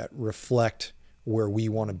reflect where we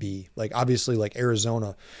want to be. Like obviously, like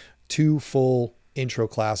Arizona, 2 full intro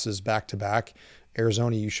classes back to back.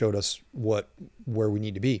 Arizona, you showed us where we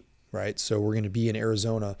need to be, right? So we're going to be in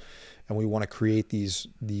Arizona, and we want to create these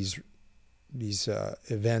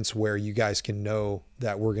events where you guys can know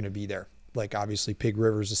that we're going to be there. Like obviously, Pig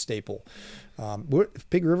River is a staple.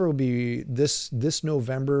 Pig River will be this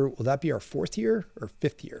November. Will that be our 4th year or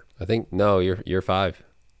 5th year? I think no, year 5.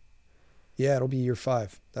 Yeah, it'll be year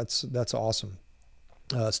 5. That's awesome.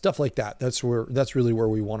 Stuff like that. That's really where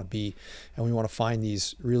we want to be, and we want to find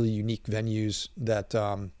these really unique venues that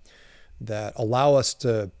allow us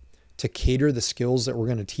to cater the skills that we're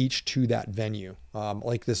going to teach to that venue.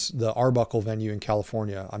 Like the Arbuckle venue in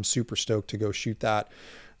California. I'm super stoked to go shoot that.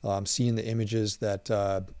 Seeing the images that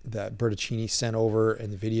Bertaccini sent over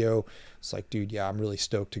in the video, it's like, dude, yeah, I'm really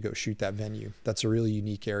stoked to go shoot that venue. That's a really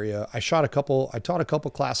unique area. I taught a couple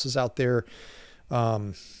classes out there.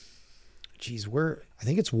 I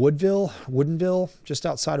think it's Woodinville, just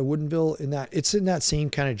outside of Woodinville. It's in that same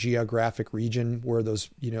kind of geographic region where those,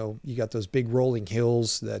 you got those big rolling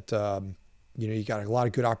hills that, you got a lot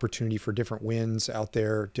of good opportunity for different winds out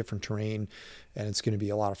there, different terrain, and it's going to be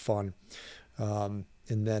a lot of fun. And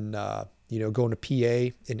then, going to PA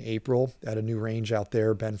in April at a new range out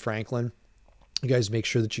there, Ben Franklin. You guys make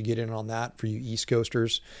sure that you get in on that for you East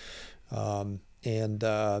Coasters. The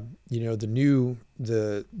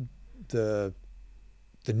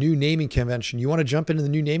new naming convention. You want to jump into the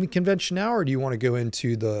new naming convention now, or do you want to go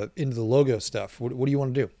into the logo stuff? What do you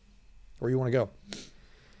want to do? Where do you want to go?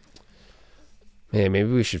 Man,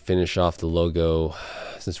 maybe we should finish off the logo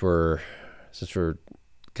since we're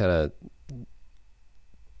kind of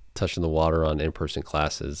touching the water on in-person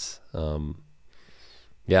classes.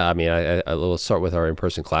 Yeah, I mean, we'll start with our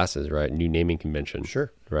in-person classes, right? New naming convention.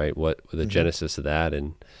 Sure. Right. What the genesis of that.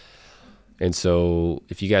 And so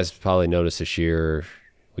if you guys probably noticed this year,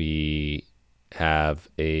 we have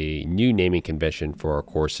a new naming convention for our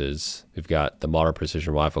courses. We've got the Modern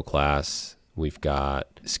Precision Rifle class. We've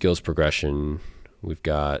got skills progression. We've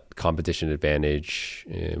got competition advantage.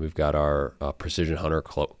 And we've got our precision hunter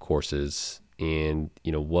courses. And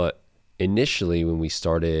what initially when we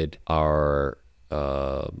started our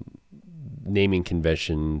naming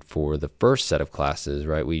convention for the first set of classes,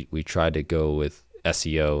 right? We tried to go with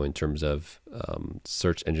SEO in terms of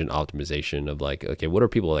search engine optimization of like, okay, what are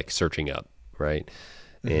people like searching up, right?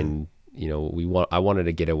 And I wanted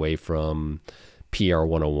to get away from PR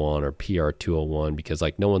 101 or PR 201 because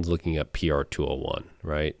like no one's looking at PR 201,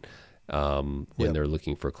 right? When they're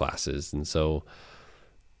looking for classes. And so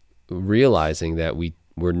realizing that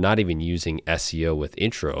we're not even using SEO with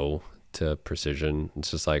intro to precision,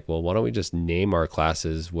 it's just like, well, why don't we just name our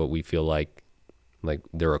classes what we feel like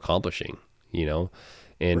they're accomplishing,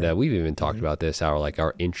 And we've even talked about this, how like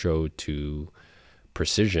our intro to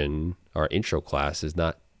precision, our intro class is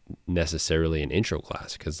not necessarily an intro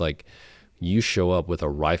class because like you show up with a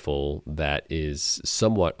rifle that is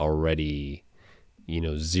somewhat already,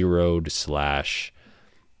 zeroed /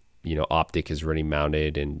 optic is already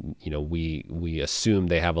mounted, and we assume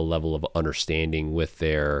they have a level of understanding with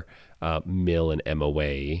their mill and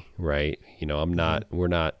MOA, right? We're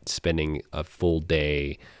not spending a full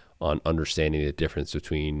day on understanding the difference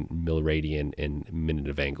between mill radian and minute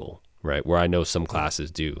of angle, right? Where I know some classes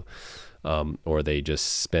do, or they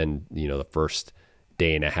just spend the first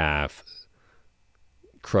day and a half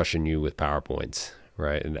crushing you with PowerPoints,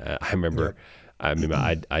 right? And I remember. I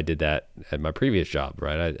did that at my previous job,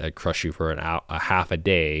 right? I'd crush you for a half a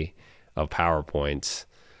day of PowerPoints,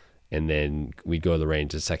 and then we'd go to the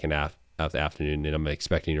range the second half of the afternoon, and I'm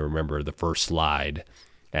expecting to remember the first slide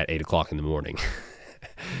at 8:00 in the morning,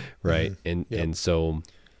 right? And so,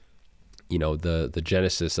 the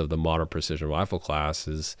genesis of the modern precision rifle class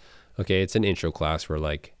is, okay, it's an intro class where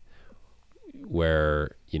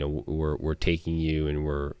we're taking you and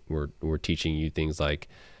we're teaching you things like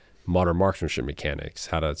modern marksmanship mechanics,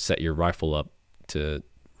 how to set your rifle up to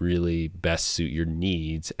really best suit your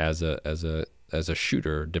needs as a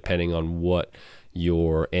shooter, depending on what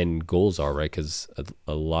your end goals are, right? Because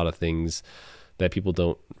a lot of things that people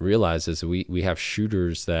don't realize is we have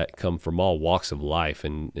shooters that come from all walks of life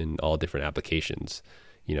and in all different applications,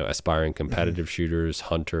 aspiring competitive shooters,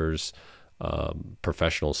 hunters,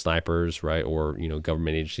 professional snipers, right? Or,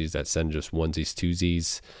 government agencies that send just onesies,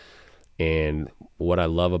 twosies. And what I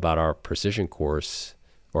love about our precision course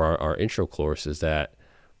or our intro course is that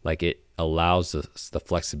like it allows us the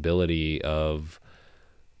flexibility of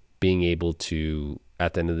being able to,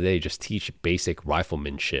 at the end of the day, just teach basic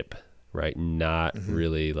riflemanship, right? Not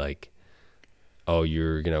really like, oh,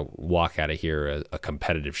 you're going to walk out of here a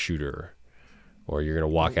competitive shooter, or you're going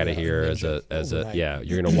to walk out of here you're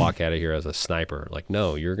going to walk out of here as a sniper. Like,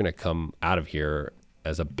 no, you're going to come out of here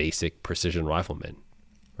as a basic precision rifleman,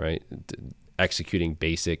 right? Executing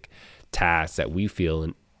basic tasks that we feel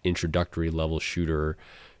an introductory level shooter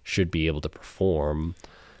should be able to perform,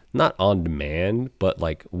 not on demand, but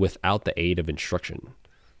like without the aid of instruction.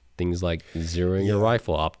 Things like zeroing your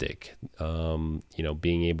rifle optic,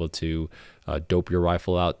 being able to dope your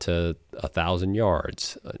rifle out to 1,000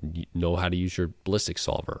 yards, know how to use your ballistic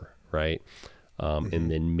solver, right?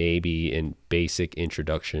 And then maybe in basic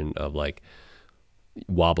introduction of like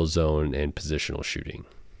wobble zone and positional shooting,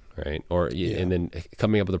 right? And then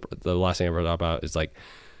coming up with the last thing I brought about is like,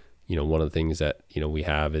 one of the things that, we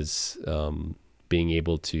have is being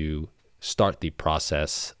able to start the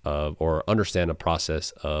process of, or understand the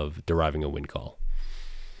process of deriving a wind call.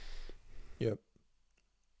 Yep.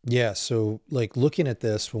 Yeah. So like looking at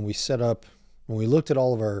this, when we looked at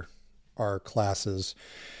all of our classes,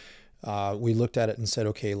 we looked at it and said,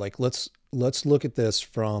 okay, like let's look at this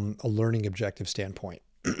from a learning objective standpoint.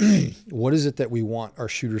 What is it that we want our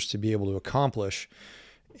shooters to be able to accomplish?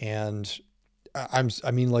 And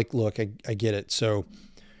look, I get it. So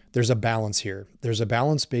there's a balance here. There's a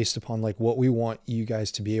balance based upon like what we want you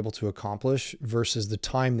guys to be able to accomplish versus the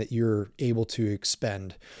time that you're able to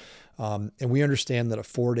expend. And we understand that a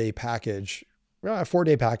 4-day package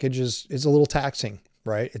is a little taxing,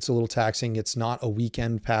 right? It's a little taxing. It's not a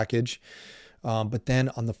weekend package. But then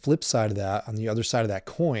on the flip side of that, on the other side of that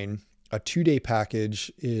coin, a 2-day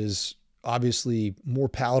package is obviously more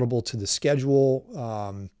palatable to the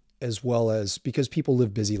schedule, as well as because people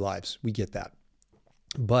live busy lives. We get that.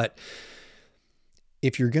 But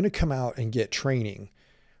if you're going to come out and get training,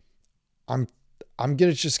 I'm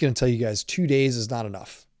just going to tell you guys 2 days is not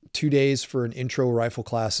enough. 2 days for an intro rifle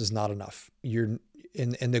class is not enough. And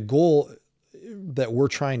the goal that we're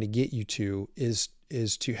trying to get you to is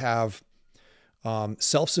to have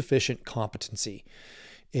self-sufficient competency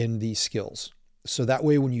in these skills. So that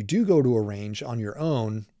way, when you do go to a range on your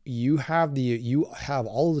own, you have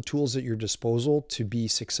all of the tools at your disposal to be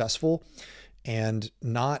successful and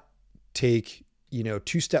not take,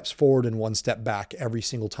 2 steps forward and 1 step back every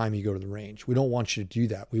single time you go to the range. We don't want you to do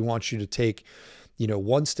that. We want you to take,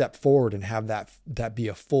 one step forward and have that be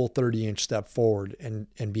a full 30-inch step forward,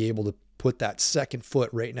 and be able to put that second foot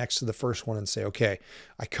right next to the first one and say, okay,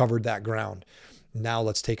 I covered that ground. Now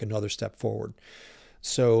let's take another step forward.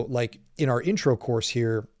 So like in our intro course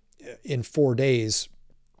here, in 4 days,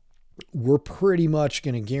 we're pretty much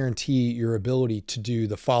going to guarantee your ability to do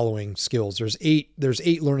the following skills. There's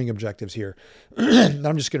eight learning objectives here.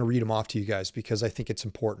 I'm just going to read them off to you guys because I think it's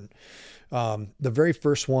important. The very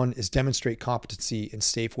first one is demonstrate competency in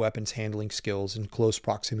safe weapons handling skills in close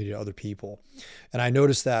proximity to other people. And I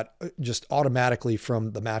noticed that just automatically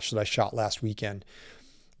from the match that I shot last weekend.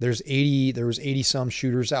 There was 80 some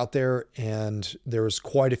shooters out there, and there was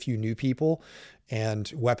quite a few new people.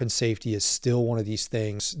 And weapon safety is still one of these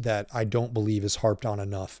things that I don't believe is harped on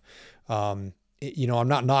enough. I'm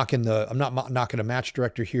not knocking a match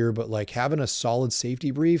director here, but like having a solid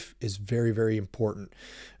safety brief is very, very important.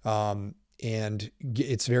 And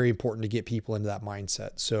it's very important to get people into that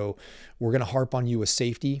mindset. So we're going to harp on you with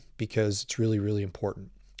safety because it's really, really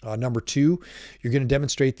important. Number 2, you're going to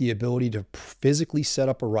demonstrate the ability to physically set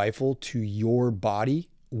up a rifle to your body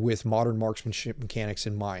with modern marksmanship mechanics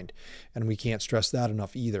in mind. And we can't stress that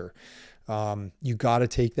enough either. You got to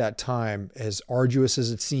take that time, as arduous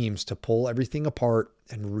as it seems, to pull everything apart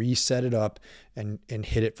and reset it up and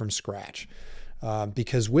hit it from scratch.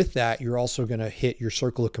 Because with that, you're also going to hit your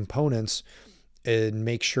circle of components and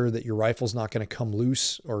make sure that your rifle's not going to come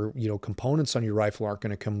loose, or, components on your rifle aren't going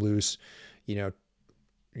to come loose,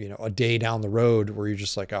 a day down the road where you're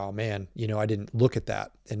just like, oh man, I didn't look at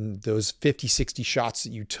that. And those 50, 60 shots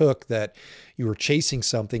that you took, that you were chasing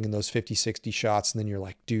something in those 50, 60 shots. And then you're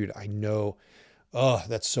like, dude, I know,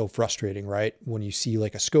 that's so frustrating, right? When you see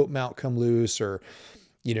like a scope mount come loose, or,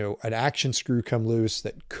 an action screw come loose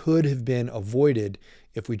that could have been avoided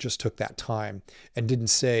if we just took that time and didn't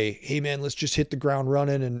say, hey man, let's just hit the ground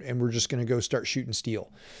running and we're just going to go start shooting steel.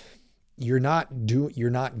 You're not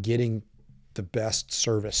getting the best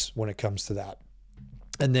service when it comes to that.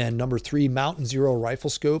 And then number 3, mount and zero rifle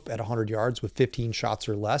scope at 100 yards with 15 shots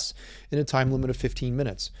or less in a time limit of 15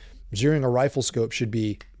 minutes. Zeroing a rifle scope should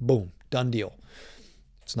be boom, done deal.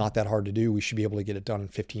 It's not that hard to do. We should be able to get it done in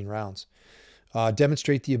 15 rounds.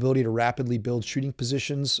 Demonstrate the ability to rapidly build shooting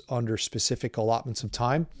positions under specific allotments of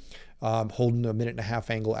time, holding a 1.5 minute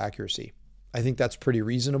angle accuracy. I think that's pretty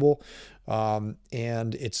reasonable.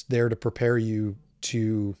 And it's there to prepare you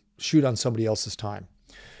to shoot on somebody else's time.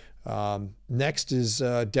 Next is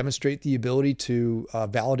demonstrate the ability to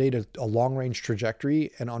validate a long-range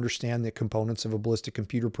trajectory and understand the components of a ballistic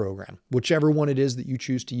computer program, whichever one it is that you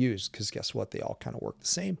choose to use, because guess what? They all kind of work the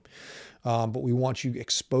same. But we want you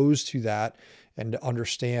exposed to that and to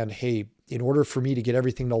understand, hey, in order for me to get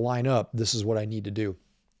everything to line up, this is what I need to do.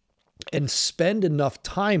 And spend enough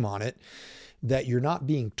time on it that you're not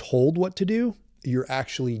being told what to do, you're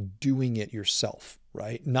actually doing it yourself.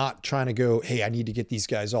 Right? Not trying to go, hey, I need to get these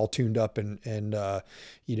guys all tuned up and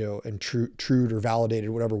trued or validated,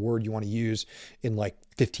 whatever word you want to use, in like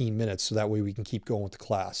 15 minutes. So that way we can keep going with the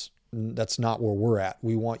class. That's not where we're at.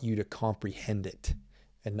 We want you to comprehend it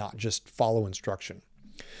and not just follow instruction.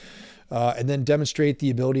 And then demonstrate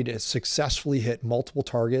the ability to successfully hit multiple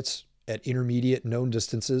targets at intermediate known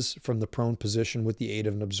distances from the prone position with the aid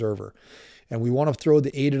of an observer. And we want to throw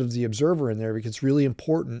the aid of the observer in there because it's really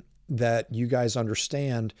important that you guys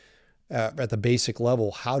understand at the basic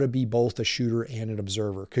level how to be both a shooter and an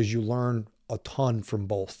observer, because you learn a ton from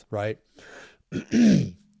both, right?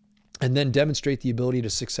 And then demonstrate the ability to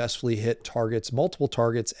successfully hit multiple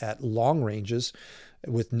targets at long ranges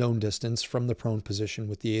with known distance from the prone position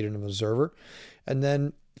with the aid of an observer. And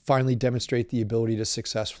then finally demonstrate the ability to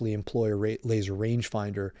successfully employ a laser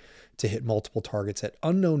rangefinder to hit multiple targets at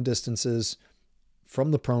unknown distances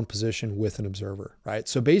from the prone position with an observer, right?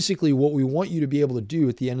 So basically what we want you to be able to do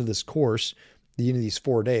at the end of this course, the end of these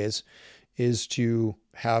 4 days, is to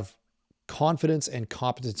have confidence and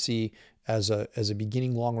competency as a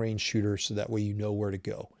beginning long range shooter, so that way you know where to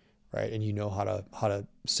go, right? And you know how to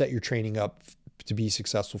set your training up to be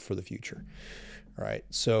successful for the future. All right.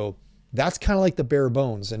 So that's kind of like the bare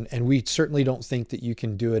bones. And we certainly don't think that you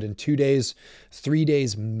can do it in 2 days, 3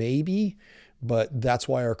 days, maybe. But that's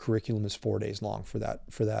why our curriculum is 4 days long for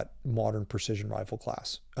that modern precision rifle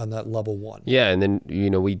class on that level 1. Yeah. And then,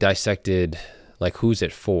 we dissected like who's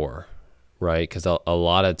at 4, right? Because a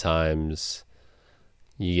lot of times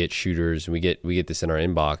you get shooters, and we get this in our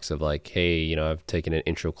inbox of like, hey, I've taken an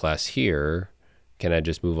intro class here. Can I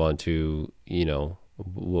just move on to,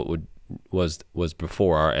 what was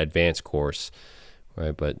before our advanced course,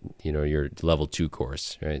 right? But, your level 2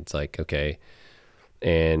 course, right? It's like, okay.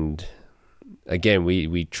 And again,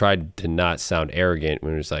 we tried to not sound arrogant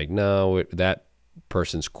when it was like, no, that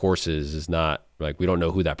person's courses is not like, we don't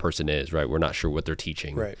know who that person is, right? We're not sure what they're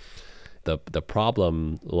teaching. Right. The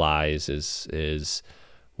problem lies is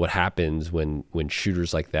what happens when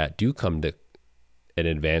shooters like that do come to an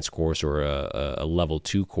advanced course or a level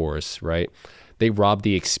 2 course, right? They rob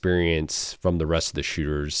the experience from the rest of the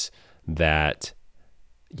shooters that,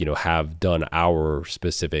 have done our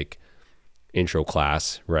specific intro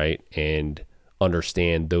class, right? And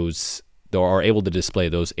understand those, they are able to display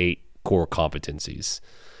those 8 core competencies,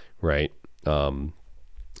 right?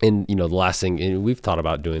 And the last thing, and we've thought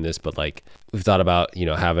about doing this, but like we've thought about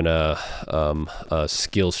having a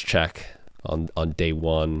skills check on day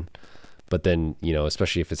 1, but then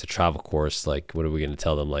especially if it's a travel course, like what are we going to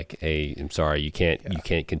tell them? Like, hey, I'm sorry, you can't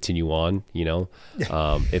continue on.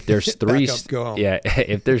 If there's 3,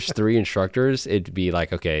 if there's 3 instructors, it'd be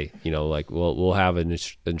like, okay, like we'll have an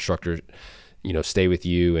instructor stay with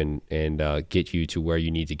you and get you to where you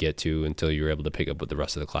need to get to until you're able to pick up with the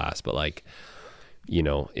rest of the class. But like,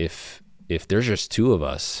 if there's just 2 of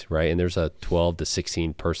us, right, and there's a 12 to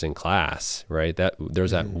 16 person class, right, that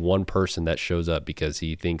there's that one person that shows up because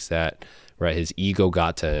he thinks that, right, his ego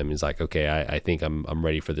got to him. He's like, okay, I think I'm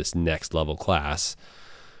ready for this next level class,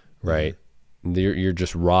 right? You're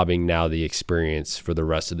just robbing now the experience for the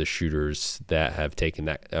rest of the shooters that have taken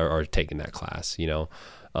that or are taking that class,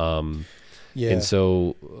 and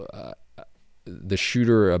so the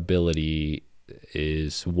shooter ability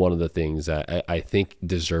is one of the things that I think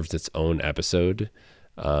deserves its own episode,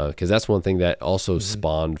 because that's one thing that also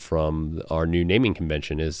spawned from our new naming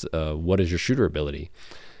convention is what is your shooter ability?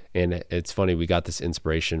 And it's funny, we got this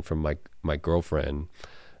inspiration from my girlfriend.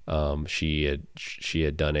 She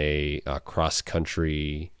had done a cross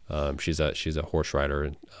country. She's a horse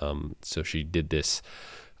rider, so she did this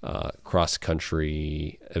cross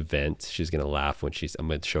country event. She's gonna laugh when I'm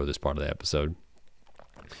gonna show this part of the episode.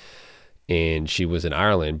 And she was in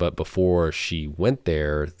Ireland, but before she went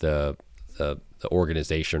there, the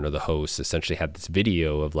organization or the host essentially had this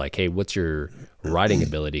video of like, hey, what's your riding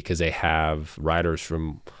ability? Because they have riders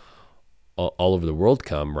from all over the world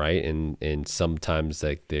come, right? And sometimes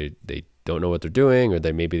like they don't know what they're doing, or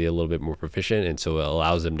maybe they're a little bit more proficient, and so it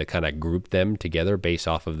allows them to kind of group them together based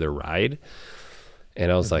off of their ride.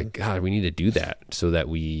 And I was like, God, we need to do that so that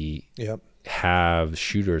we have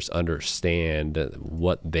shooters understand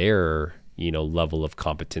what their level of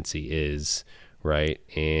competency is, right?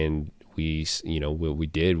 And we what we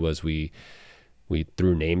did was we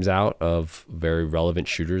threw names out of very relevant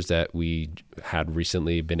shooters that we had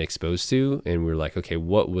recently been exposed to, and we were like, okay,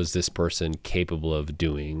 what was this person capable of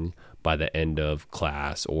doing by the end of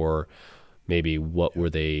class? Or maybe what were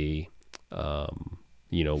they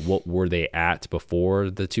what were they at before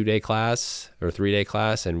the 2-day class or 3-day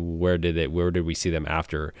class, and where did we see them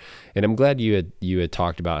after? And I'm glad you had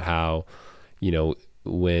talked about how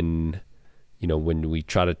when we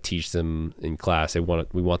try to teach them in class, we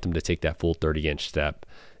want them to take that full 30-inch step.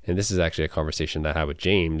 And this is actually a conversation that I had with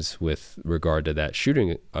James with regard to that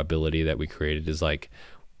shooting ability that we created. Is like,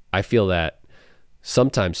 I feel that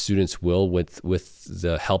sometimes students will, with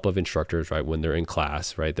the help of instructors, right, when they're in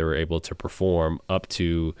class, right, they're able to perform up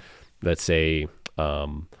to, let's say,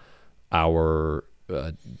 our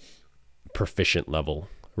proficient level,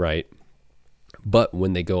 right? But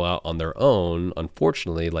when they go out on their own,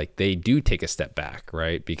 unfortunately, like they do take a step back,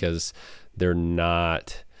 right? Because they're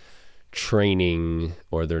not training,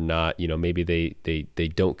 or they're not, maybe they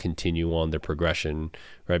don't continue on their progression,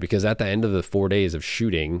 right? Because at the end of the 4 days of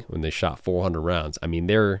shooting, when they shot 400 rounds, I mean,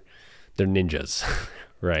 they're ninjas,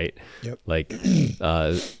 right? Yep. Like,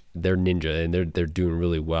 they're ninja and they're doing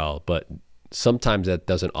really well, but sometimes that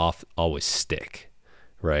doesn't always stick,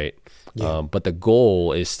 right? Yeah. But the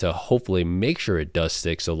goal is to hopefully make sure it does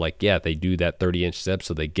stick. So like, they do that 30-inch step,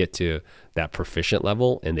 so they get to that proficient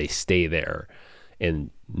level and they stay there.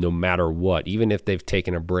 And no matter what, even if they've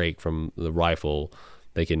taken a break from the rifle,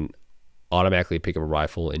 they can automatically pick up a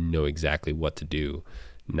rifle and know exactly what to do,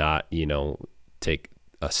 not, take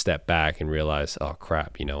a step back and realize, oh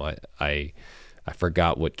crap, I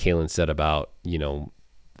forgot what Caylen said about,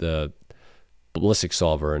 the ballistic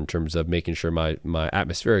solver in terms of making sure my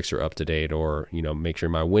atmospherics are up to date, or, make sure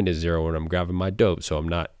my wind is 0 when I'm grabbing my dope, so I'm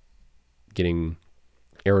not getting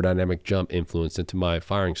aerodynamic jump influence into my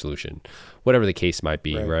firing solution, whatever the case might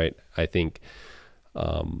be, right? I think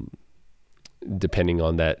depending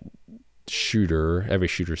on that shooter, every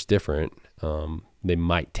shooter's different. They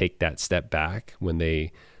might take that step back when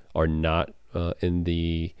they are not in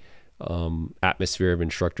the atmosphere of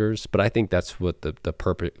instructors, but I think that's what the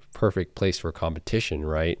perfect place for competition,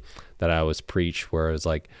 right? That I always preach, whereas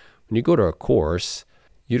like when you go to a course,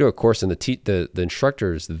 You do a course, and the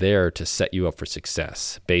instructor is there to set you up for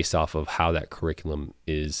success based off of how that curriculum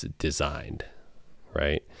is designed,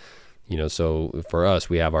 right? So for us,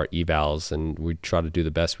 we have our evals, and we try to do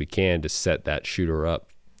the best we can to set that shooter up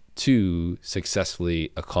to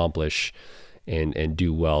successfully accomplish and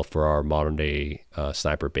do well for our modern day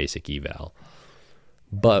sniper basic eval.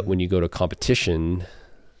 But when you go to competition,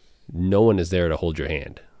 no one is there to hold your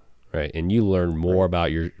hand, right? And you learn more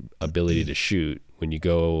about your ability to shoot when you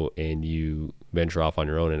go and you venture off on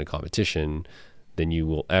your own in a competition than you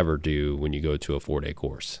will ever do when you go to a 4-day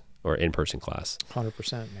course or in-person class.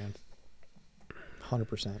 100%, man.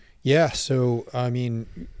 100%. Yeah. So, I mean,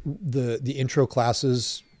 the intro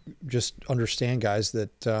classes, just understand, guys,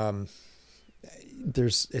 that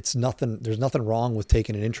there's nothing wrong with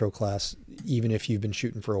taking an intro class, even if you've been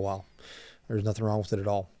shooting for a while. There's nothing wrong with it at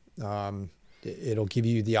all. It'll give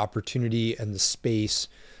you the opportunity and the space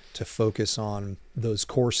to focus on those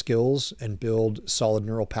core skills and build solid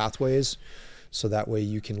neural pathways. So that way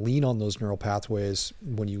you can lean on those neural pathways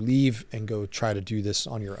when you leave and go try to do this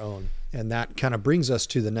on your own. And that kind of brings us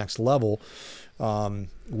to the next level,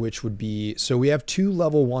 which would be, so we have 2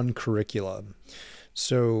 level 1 curricula.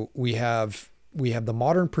 So we have the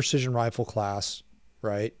modern precision rifle class,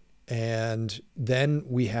 right? And then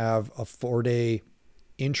we have a 4-day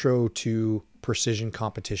intro to precision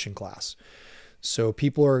competition class. So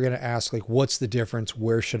people are going to ask, like, what's the difference?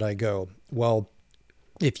 Where should I go? Well,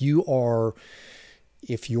 if you're,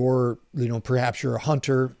 perhaps you're a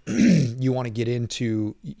hunter, you want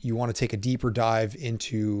to take a deeper dive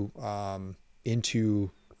into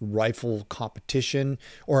rifle competition,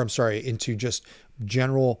 or into just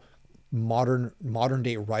general modern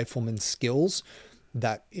day rifleman skills,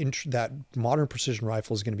 that modern precision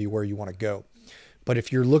rifle is going to be where you want to go. But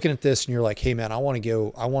if you're looking at this and you're like, hey man,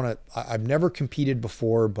 I've never competed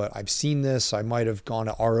before, but I've seen this, I might have gone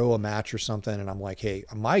to RO a match or something, and I'm like, hey,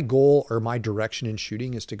 my goal or my direction in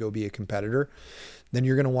shooting is to go be a competitor, then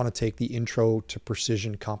you're going to want to take the intro to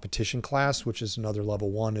precision competition class, which is another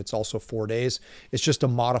level 1. It's also 4 days. It's just a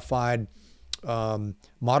modified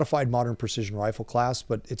modern precision rifle class,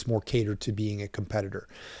 but it's more catered to being a competitor.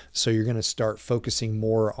 So you're going to start focusing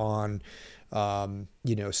more on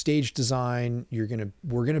stage design. We're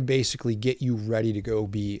going to basically get you ready to go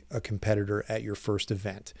be a competitor at your first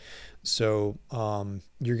event. So,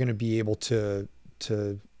 you're going to be able to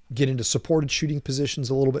get into supported shooting positions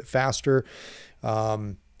a little bit faster.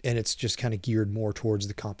 And it's just kind of geared more towards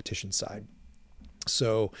the competition side.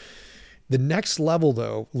 So the next level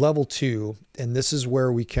though, level 2, and this is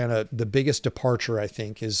where the biggest departure, I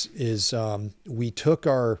think, is we took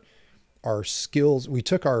our skills, we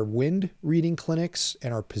took our wind reading clinics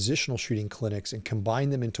and our positional shooting clinics and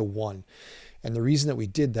combined them into one. And the reason that we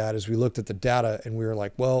did that is we looked at the data and we were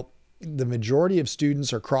like, well, the majority of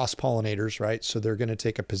students are cross-pollinators, right? So they're going to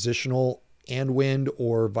take a positional and wind,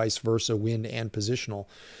 or vice versa, wind and positional.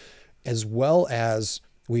 As well as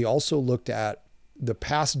we also looked at the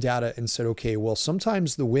past data and said, okay, well,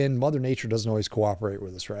 sometimes the wind, Mother Nature doesn't always cooperate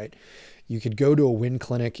with us, right? You could go to a wind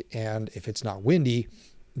clinic, and if it's not windy,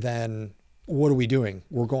 then what are we doing?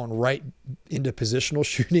 We're going right into positional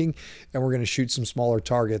shooting, and we're going to shoot some smaller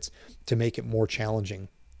targets to make it more challenging.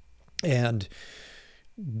 And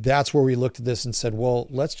that's where we looked at this and said, well,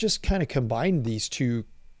 let's just kind of combine these two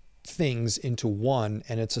things into one,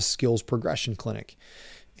 and it's a skills progression clinic.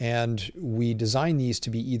 And we designed these to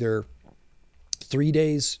be either 3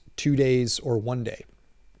 days, 2 days, or 1 day.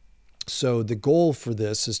 So the goal for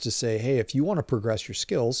this is to say, hey, if you want to progress your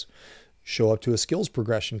skills, show up to a skills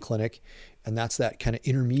progression clinic. And that's that kind of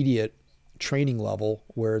intermediate training level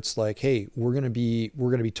where it's like, hey, we're going to be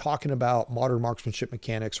talking about modern marksmanship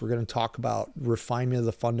mechanics. We're going to talk about refinement of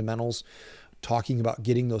the fundamentals, talking about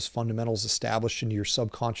getting those fundamentals established into your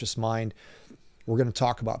subconscious mind. We're going to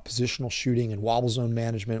talk about positional shooting and wobble zone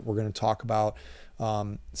management. We're going to talk about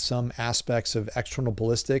some aspects of external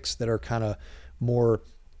ballistics that are kind of more,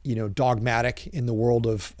 dogmatic in the world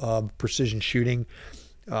of precision shooting.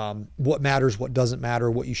 What matters, what doesn't matter,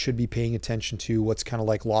 what you should be paying attention to, what's kind of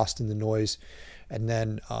like lost in the noise. And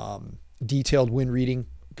then detailed wind reading,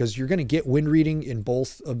 because you're going to get wind reading in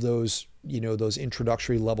both of those, those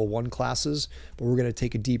introductory level 1 classes, but we're going to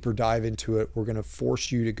take a deeper dive into it. We're going to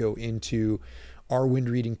force you to go into our wind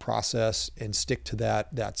reading process and stick to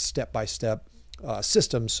that step-by-step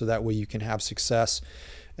system, so that way you can have success.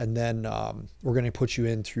 And then we're going to put you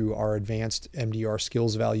in through our advanced MDR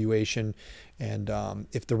skills evaluation. And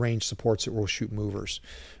if the range supports it, we'll shoot movers.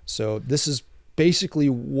 So this is basically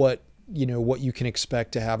what you can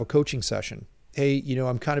expect to have a coaching session. hey,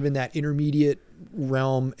 I'm kind of in that intermediate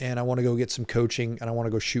realm and I want to go get some coaching and I want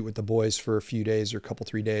to go shoot with the boys for a few days or a couple,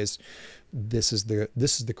 3 days. This is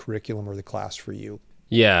the curriculum or the class for you.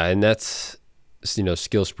 Yeah. And that's,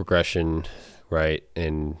 skills progression, right?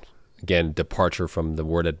 And again, departure from the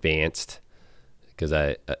word advanced, because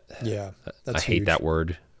I hate huge. that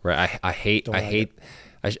word, right? I hate,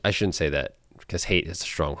 I shouldn't say that, because hate is a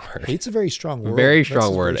strong word. Hate's a very strong word. Very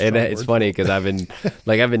strong word. And it's funny because I've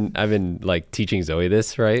been like teaching Zoe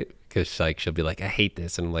this, right? Because like she'll be like, I hate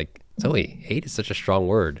this, and I'm like, Zoe, hate is such a strong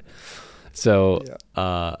word. So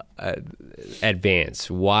advance.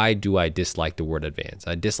 Why do I dislike the word advance?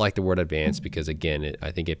 I dislike the word advance because again,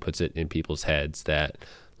 I think it puts it in people's heads that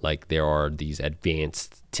like there are these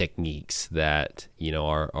advanced techniques that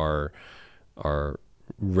are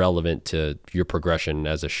relevant to your progression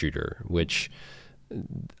as a shooter, which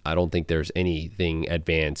I don't think there's anything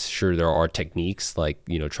advanced. Sure, there are techniques like,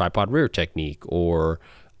 tripod rear technique or,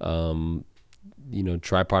 tripod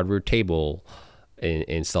rear table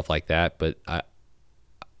and stuff like that. But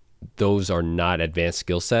those are not advanced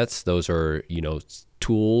skill sets. Those are,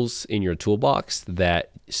 tools in your toolbox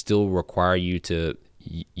that still require you to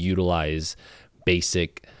utilize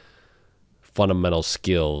basic fundamental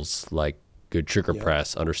skills like good trigger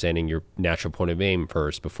press, understanding your natural point of aim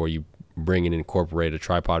first before you bring and incorporate a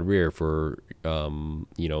tripod rear for 2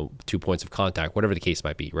 points of contact, whatever the case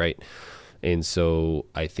might be, right? And so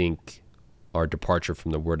I think our departure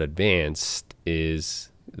from the word advanced is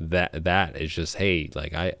that is just, hey,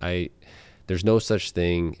 like I there's no such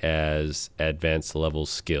thing as advanced level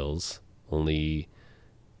skills, only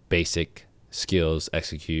basic skills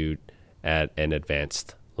execute at an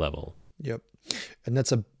advanced level. Yep. And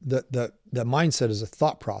that's the mindset is a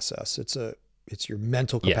thought process. It's your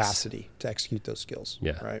mental capacity to execute those skills.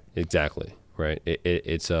 Yeah, right. Exactly. Right.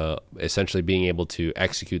 It's essentially being able to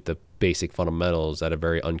execute the basic fundamentals at a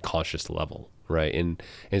very unconscious level. Right.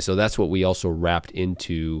 And so that's what we also wrapped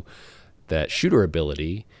into that shooter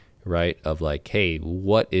ability, right? Of like, hey,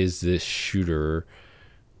 what is this shooter?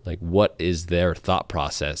 Like, what is their thought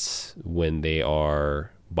process when they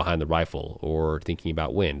are behind the rifle or thinking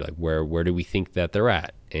about wind? Like, where do we think that they're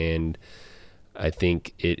at? And I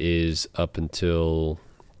think it is up until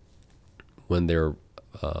when they're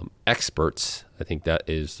experts. I think that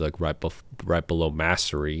is like right below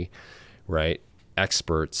mastery, right?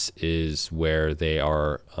 Experts is where they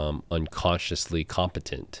are unconsciously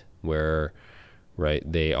competent, where right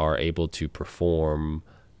they are able to perform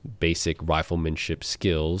basic riflemanship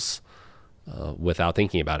skills without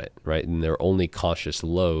thinking about it, right? And their only conscious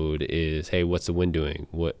load is, hey, what's the wind doing?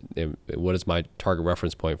 What is my target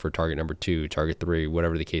reference point for target number 2, target 3,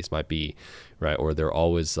 whatever the case might be, right? Or they're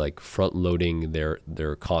always like front loading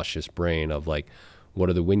their conscious brain of like, what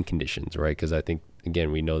are the wind conditions, right? Because I think,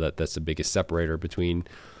 again, we know that that's the biggest separator between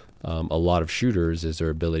a lot of shooters is their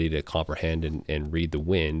ability to comprehend and read the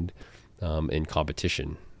wind in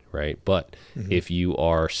competition, right? But if you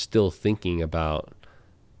are still thinking about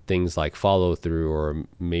things like follow through, or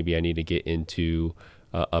maybe I need to get into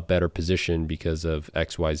a better position because of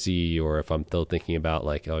XYZ, or if I'm still thinking about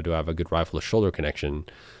like, oh, do I have a good rifle to shoulder connection?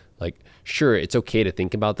 Like, sure, it's okay to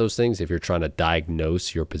think about those things if you're trying to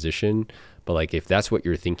diagnose your position, but like if that's what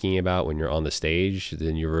you're thinking about when you're on the stage,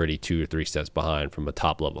 then you're already 2 or 3 steps behind from a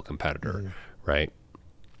top level competitor, right?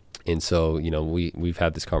 And so, we've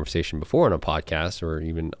had this conversation before on a podcast or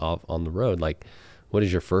even off on the road. Like, what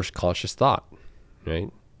is your first conscious thought,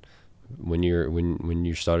 right? When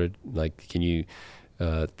you started, like, can you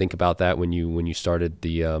think about that when you started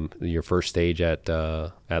the your first stage at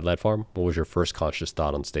Lead Farm? What was your first conscious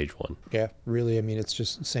thought on stage 1? Yeah, really. I mean, it's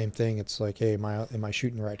just the same thing. It's like, hey, am I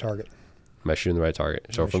shooting the right target? Am I shooting the right target?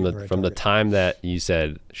 So from the time that you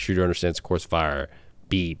said shooter understands course fire,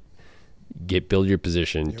 beep, build your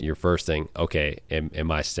position, your first thing, okay,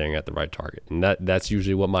 am I staring at the right target? And that's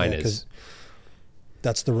usually what mine is.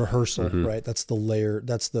 That's the rehearsal, right? That's the layer.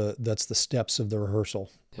 That's the steps of the rehearsal,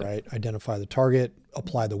 right? Identify the target,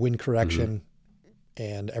 apply the wind correction,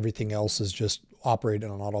 and everything else is just operating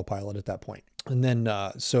on autopilot at that point. And then,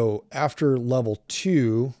 so after level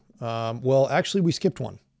 2, well, actually we skipped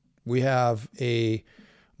one. We have a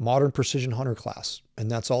modern precision hunter class, and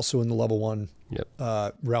that's also in the level 1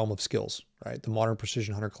 realm of skills, right? The modern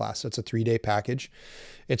precision hunter class. That's a 3-day package.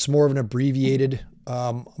 It's more of an abbreviated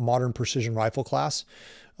modern precision rifle class,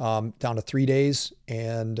 down to 3 days.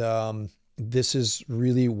 And this is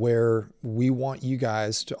really where we want you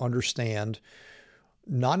guys to understand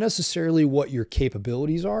not necessarily what your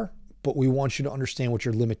capabilities are, but we want you to understand what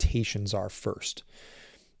your limitations are first.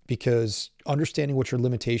 Because understanding what your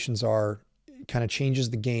limitations are kind of changes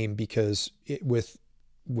the game, because with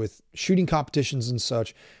shooting competitions and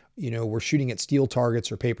such, we're shooting at steel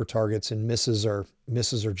targets or paper targets, and misses are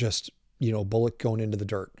just, bullet going into the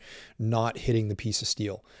dirt, not hitting the piece of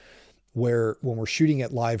steel. Where when we're shooting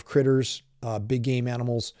at live critters, big game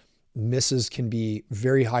animals, misses can be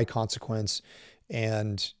very high consequence,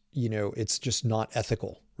 and it's just not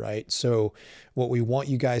ethical, right? So what we want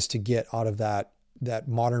you guys to get out of that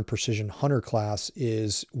modern precision hunter class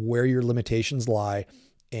is where your limitations lie,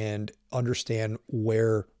 and understand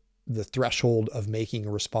where the threshold of making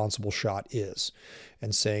a responsible shot is,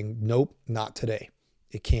 and saying, nope, not today.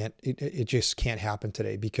 It just can't happen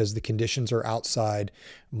today because the conditions are outside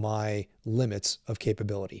my limits of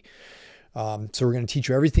capability. So we're going to teach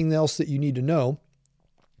you everything else that you need to know.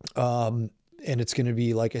 And it's going to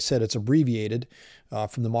be, like I said, it's abbreviated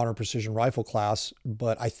from the modern precision rifle class.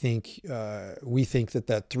 But I think we think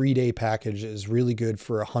that 3-day package is really good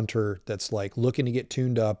for a hunter that's like looking to get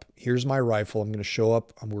tuned up. Here's my rifle. I'm going to show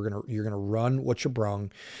up. You're going to run what you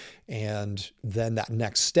brung, and then that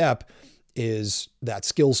next step is that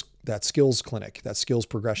skills clinic, that skills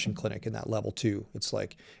progression clinic in that level 2. It's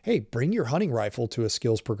like, hey, bring your hunting rifle to a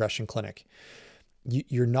skills progression clinic.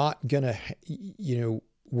 You're not going to,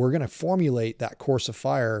 we're going to formulate that course of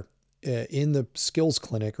fire in the skills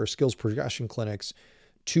clinic or skills progression clinics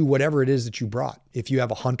to whatever it is that you brought. If you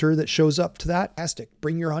have a hunter that shows up to that, fantastic,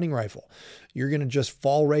 bring your hunting rifle. You're going to just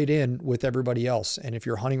fall right in with everybody else. And if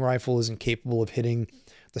your hunting rifle isn't capable of hitting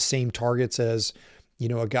the same targets as,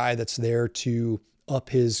 a guy that's there to up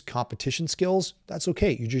his competition skills, that's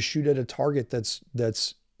okay. You just shoot at a target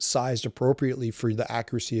that's sized appropriately for the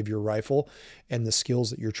accuracy of your rifle and the skills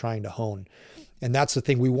that you're trying to hone. And that's the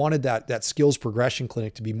thing. We wanted that skills progression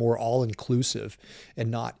clinic to be more all-inclusive and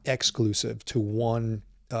not exclusive to one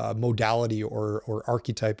modality or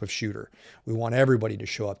archetype of shooter. We want everybody to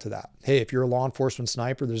show up to that. Hey, if you're a law enforcement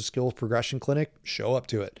sniper, there's a skills progression clinic, show up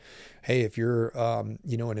to it. Hey, if you're an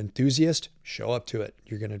enthusiast, show up to it.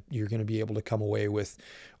 You're gonna be able to come away with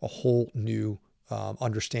a whole new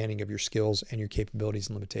understanding of your skills and your capabilities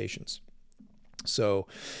and limitations. So,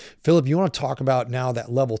 Phillip, you want to talk about now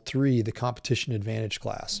that level 3, the competition advantage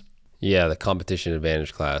class? Yeah, the competition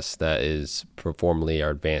advantage class, that is formerly our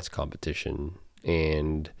advanced competition.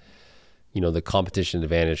 And, the competition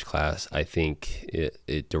advantage class, I think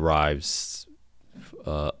it derives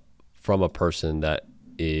from a person that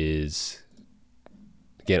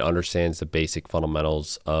understands the basic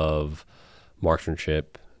fundamentals of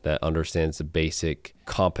marksmanship, that understands the basic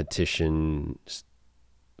competition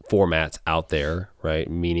formats out there, right?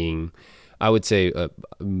 Meaning, I would say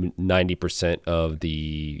 90% of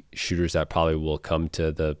the shooters that probably will come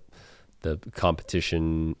to the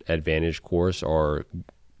competition advantage course are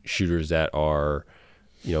shooters that are,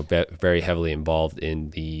 very heavily involved in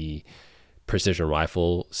the precision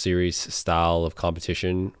rifle series style of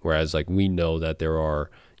competition. Whereas like we know that there are,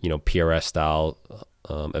 PRS style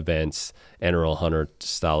events, NRL hunter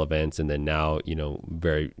style events, and then now,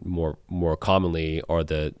 very more commonly are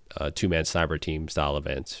the 2-man sniper team style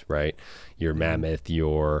events, right? Your mammoth,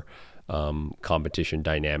 your competition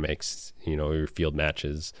dynamics, your field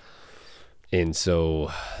matches. And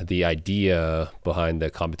so the idea behind the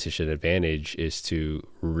competition advantage is to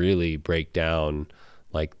really break down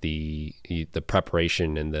like the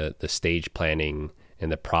preparation and the stage planning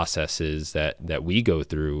and the processes that we go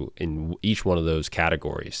through in each one of those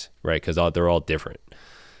categories, right? Because they're all different,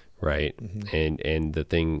 right? Mm-hmm. And the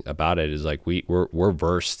thing about it is like we're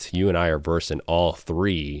versed. You and I are versed in all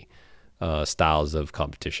 3 styles of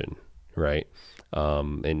competition, right?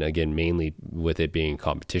 And again, mainly with it being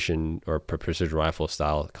competition or precision rifle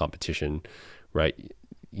style competition, right?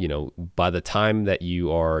 By the time that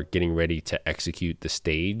you are getting ready to execute the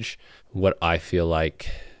stage, what I feel like,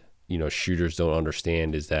 shooters don't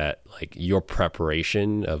understand is that like your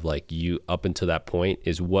preparation of like you up until that point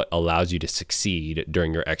is what allows you to succeed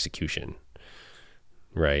during your execution.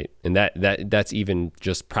 Right. And that's even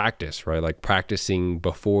just practice, right? Like practicing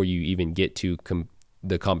before you even get to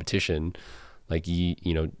the competition. Like, I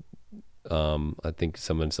think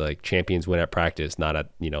someone's like champions win at practice, not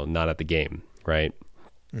at the game. Right.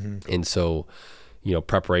 Mm-hmm. And so,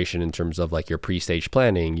 preparation in terms of like your pre-stage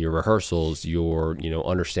planning, your rehearsals, your,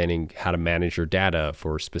 understanding how to manage your data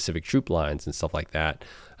for specific troop lines and stuff like that.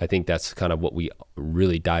 I think that's kind of what we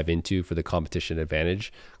really dive into for the competition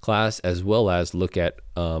advantage class, as well as look at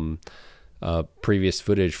previous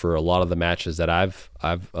footage for a lot of the matches that I've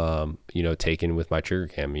taken with my trigger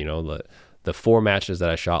cam. The 4 matches that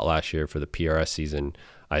I shot last year for the PRS season,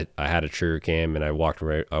 I had a trigger cam and I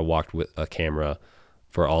walked with a camera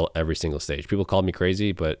for every single stage. People called me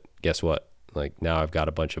crazy, but guess what? Like now I've got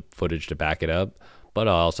a bunch of footage to back it up. but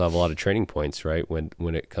I also have a lot of training points, right?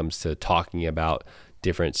 When it comes to talking about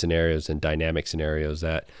different scenarios and dynamic scenarios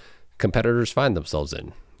that competitors find themselves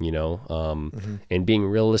in, and being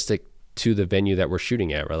realistic to the venue that we're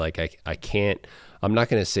shooting at, right? Like I'm not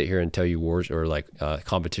going to sit here and tell you wars or like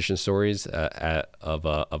competition stories of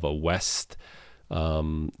a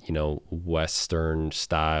Western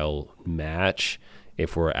style match.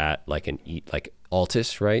 If we're at like like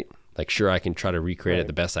Altus, right? Like, sure, I can try to recreate it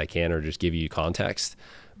the best I can, or just give you context,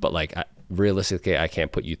 but like realistically, I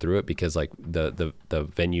can't put you through it because like the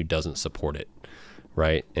venue doesn't support it,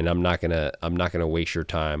 right? And I'm not gonna waste your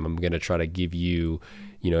time. I'm gonna try to give you,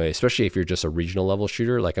 especially if you're just a regional level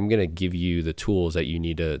shooter, like I'm gonna give you the tools that you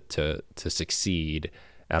need to succeed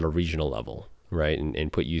at a regional level, right?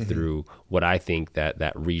 And put you through what I think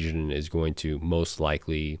that region is going to most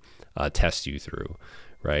likely test you through.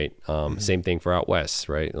 Right. Same thing for out West,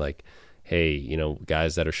 right? Like, hey,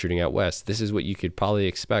 guys that are shooting out West, this is what you could probably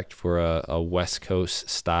expect for a West Coast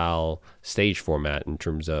style stage format in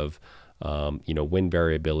terms of, wind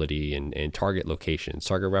variability and target locations,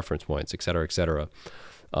 target reference points, et cetera, et cetera.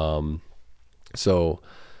 So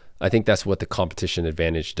I think that's what the competition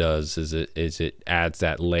advantage does is it adds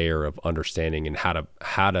that layer of understanding and how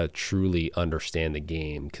to truly understand the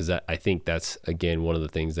game. Cause I think that's, again, one of the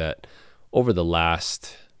things that, over the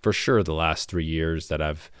last 3 years that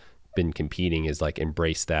I've been competing is like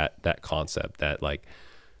embrace that concept that like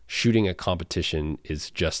shooting a competition is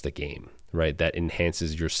just a game, right? That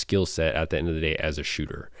enhances your skill set at the end of the day as a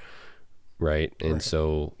shooter, right? And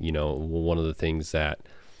so, one of the things that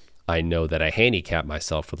I know that I handicap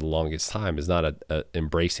myself for the longest time is not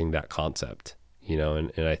embracing that concept,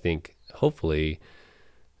 and I think hopefully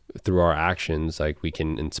through our actions, like we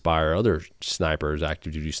can inspire other snipers,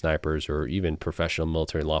 active duty snipers, or even professional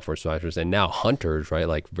military law enforcement snipers, and now hunters, right?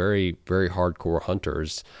 Like very, very hardcore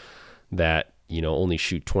hunters that, only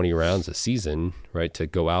shoot 20 rounds a season, right? To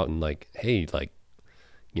go out and like, hey, like,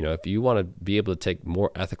 if you want to be able to take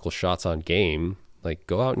more ethical shots on game, like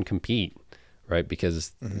go out and compete, right?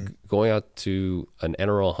 Because going out to an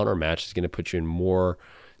NRL hunter match is going to put you in more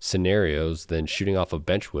scenarios than shooting off of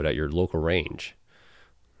benchwood at your local range.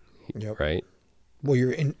 Yep. Right. Well,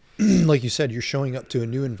 you're in, like you said, you're showing up to a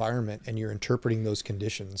new environment and you're interpreting those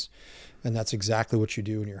conditions. And that's exactly what you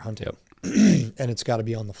do when you're hunting. Yep. And it's got to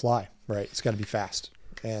be on the fly, right? It's got to be fast.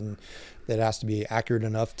 And it has to be accurate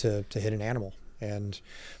enough to hit an animal. And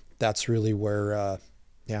that's really where,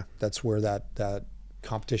 that's where that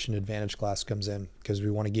competition advantage class comes in, because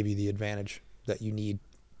we want to give you the advantage that you need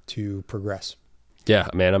to progress. Yeah,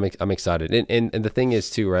 man, I'm excited. And the thing is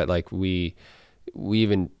too, right? Like we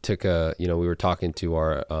even took we were talking to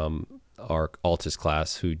our Altus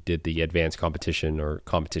class who did the advanced competition or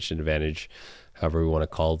competition advantage, however we want to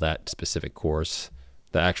call that specific course.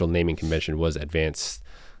 The actual naming convention was advanced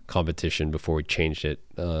competition before we changed it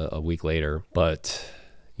a week later. But,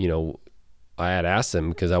 I had asked them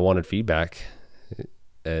because I wanted feedback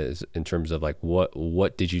as in terms of like,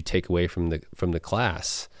 what did you take away from the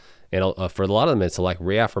class? And for a lot of them, it's like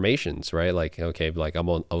reaffirmations, right? Like, okay, like I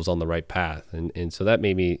was on the right path. And so that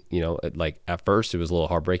made me, like at first it was a little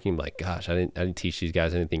heartbreaking. Like, gosh, I didn't teach these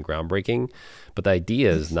guys anything groundbreaking. But the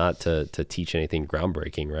idea is not to teach anything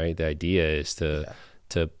groundbreaking, right? The idea is to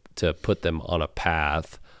put them on a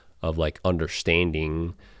path of like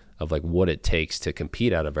understanding of like what it takes to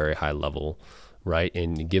compete at a very high level, right?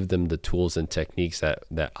 And give them the tools and techniques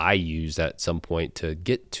that I use at some point to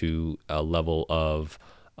get to a level of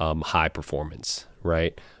high performance,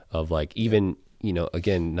 right? Of like even,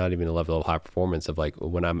 again, not even a level of high performance of like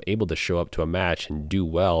when I'm able to show up to a match and do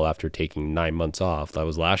well after taking 9 months off, that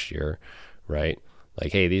was last year, right?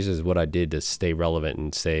 Like, hey, this is what I did to stay relevant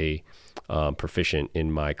and stay proficient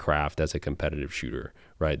in my craft as a competitive shooter,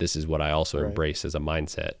 right? This is what I also embrace as a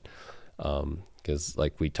mindset. Because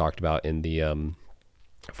like we talked about in the,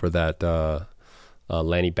 for that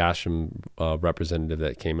Lanny Basham representative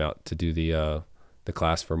that came out to do the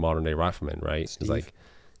class for Modern Day Rifleman, right? Steve. It's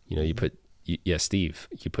like, Steve,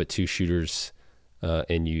 you put two shooters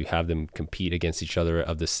and you have them compete against each other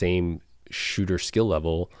of the same shooter skill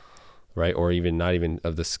level, right? Or even not even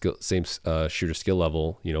of the same shooter skill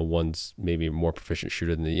level, one's maybe a more proficient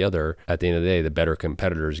shooter than the other. At the end of the day, the better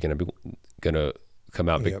competitor is going to come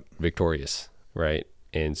out victorious, right?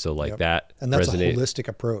 And so like that, and that's a holistic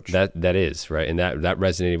approach. That is right, and that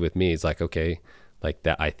resonated with me. It's like, okay, like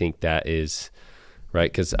that. I think that is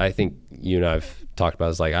right, because I think you and I've talked about.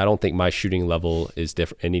 It's like I don't think my shooting level is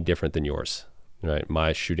any different than yours, right?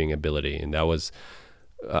 My shooting ability, and that was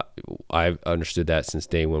I've understood that since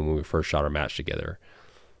day one when we first shot our match together.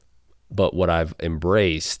 But what I've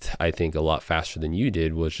embraced, I think a lot faster than you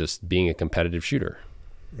did, was just being a competitive shooter.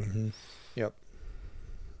 Mm-hmm. Yep.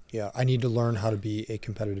 Yeah. I need to learn how to be a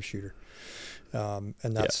competitive shooter. And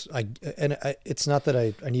that's, it's not that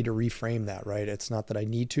I need to reframe that, right? It's not that I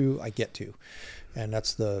need to, I get to, and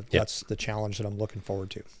that's the challenge that I'm looking forward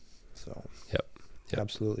to. So, Yep.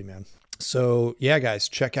 Absolutely, man. So yeah, guys,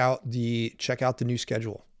 check out the new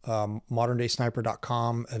schedule,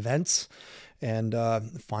 moderndaysniper.com events, and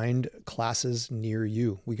find classes near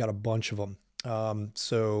you. We got a bunch of them.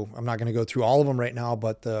 So I'm not going to go through all of them right now,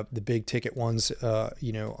 but the big ticket ones,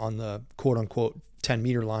 on the quote unquote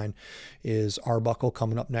 10-meter line is Arbuckle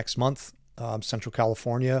coming up next month. Central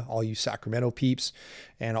California, all you Sacramento peeps,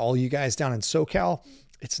 and all you guys down in SoCal,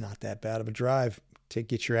 it's not that bad of a drive.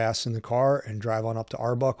 Get your ass in the car and drive on up to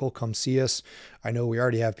Arbuckle. Come see us. I know we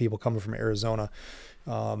already have people coming from Arizona.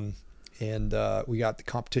 And we got the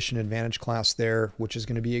competition advantage class there, which is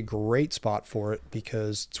going to be a great spot for it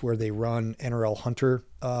because it's where they run NRL Hunter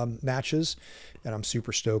matches. And I'm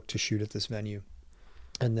super stoked to shoot at this venue.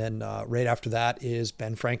 And then right after that is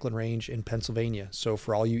Ben Franklin Range in Pennsylvania. So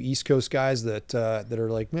for all you East Coast guys that are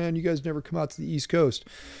like, man, you guys never come out to the East Coast.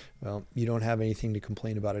 Well, you don't have anything to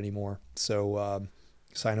complain about anymore. So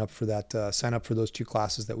sign up for that. Sign up for those 2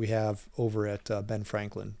 classes that we have over at Ben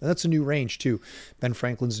Franklin. And that's a new range too. Ben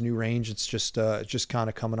Franklin's a new range. It's just kind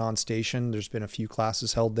of coming on station. There's been a few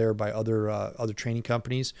classes held there by other training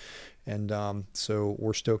companies. And so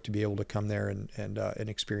we're stoked to be able to come there and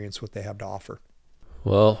experience what they have to offer.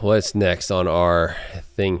 Well, what's next on our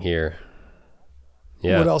thing here?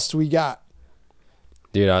 Yeah. What else do we got?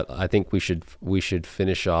 Dude, I think we should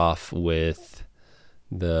finish off with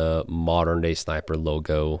the Modern Day Sniper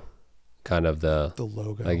logo, kind of the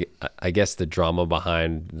logo. I guess the drama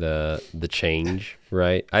behind the change,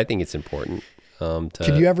 right? I think it's important.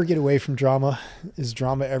 Can you ever get away from drama? Is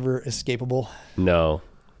drama ever escapable? No,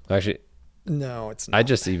 actually, no, it's not. I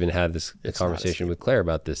just even had this conversation with Claire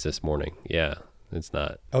about this morning. Yeah, it's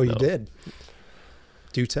not. Oh, you did?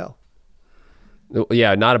 Do tell.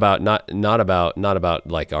 Yeah, not about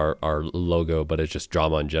like our logo, but it's just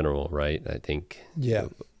drama in general, right? I think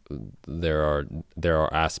there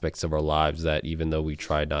are aspects of our lives that even though we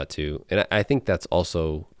try not to, and I think that's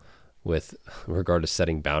also with regard to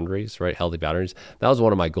setting boundaries, right? Healthy boundaries. That was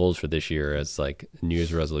one of my goals for this year as like New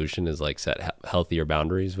Year's resolution is like set healthier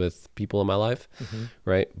boundaries with people in my life,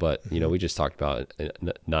 right? But we just talked about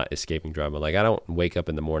not escaping drama. Like I don't wake up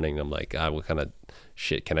in the morning and I'm like, God, what kind of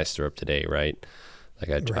shit can I stir up today, right?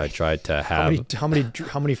 Like I tried to have how many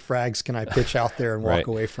frags can I pitch out there and walk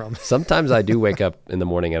away from? Sometimes I do wake up in the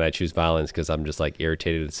morning and I choose violence because I'm just like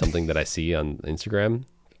irritated at something that I see on Instagram.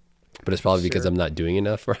 But it's probably because I'm not doing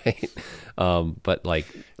enough, right? But like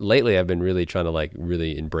lately, I've been really trying to like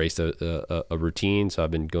really embrace a routine. So I've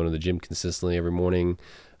been going to the gym consistently every morning.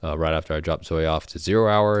 Right after I drop Zoe off to 0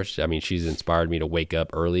 hours. I mean, she's inspired me to wake up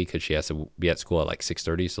early because she has to be at school at like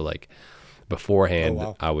 6:30. So like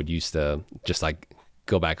beforehand, I would used to just like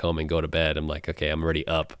go back home and go to bed. I'm like, okay, I'm already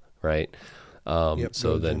up, right?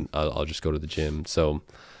 So then I'll just go to the gym. So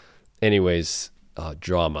anyways,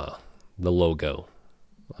 drama, the logo.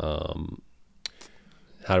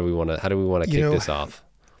 How do we want to kick this off?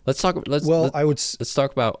 Let's talk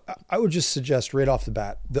about. I would just suggest right off the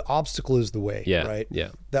bat, the obstacle is the way. Yeah. Right.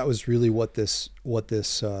 Yeah. That was really what this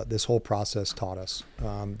whole process taught us.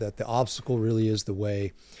 That the obstacle really is the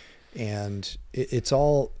way, and it's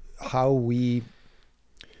all how we.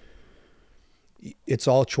 It's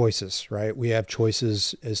all choices, right? We have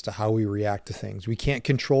choices as to how we react to things. We can't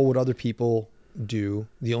control what other people do.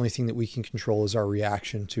 The only thing that we can control is our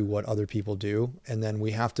reaction to what other people do. And then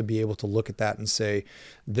we have to be able to look at that and say,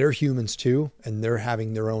 they're humans too, and they're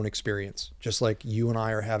having their own experience, just like you and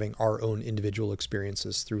I are having our own individual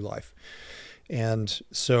experiences through life. And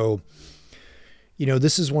so,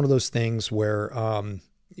 this is one of those things where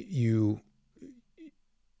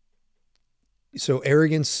so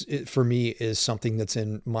arrogance for me is something that's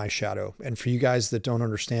in my shadow. And for you guys that don't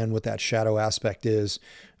understand what that shadow aspect is,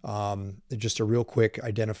 just a real quick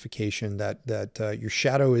identification that your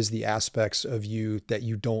shadow is the aspects of you that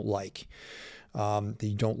you don't like, that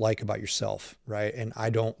you don't like about yourself, right? And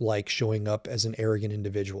I don't like showing up as an arrogant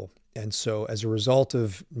individual. And so as a result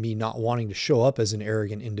of me not wanting to show up as an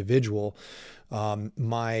arrogant individual,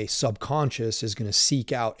 my subconscious is going to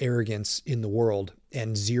seek out arrogance in the world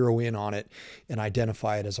and zero in on it and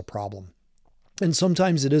identify it as a problem. And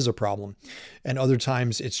sometimes it is a problem. And other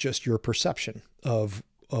times it's just your perception of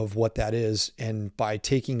of what that is. And by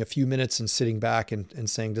taking a few minutes and sitting back and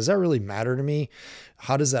saying, does that really matter to me?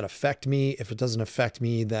 How does that affect me? If it doesn't affect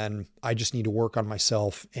me, then I just need to work on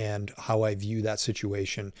myself and how I view that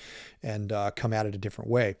situation and come at it a different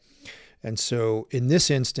way. And so in this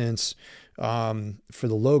instance, for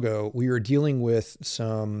the logo, we were dealing with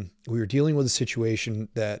a situation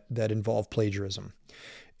that involved plagiarism.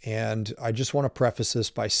 And I just want to preface this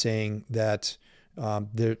by saying that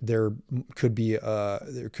there could be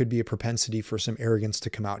a propensity for some arrogance to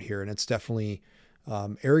come out here, and it's definitely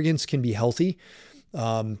arrogance can be healthy,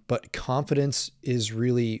 but confidence is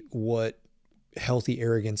really what healthy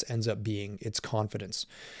arrogance ends up being. It's confidence.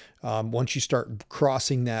 Once you start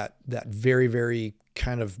crossing that very, very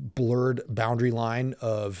kind of blurred boundary line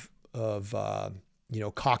of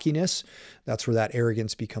cockiness, that's where that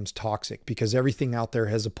arrogance becomes toxic, because everything out there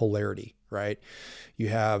has a polarity, right? You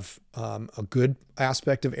have a good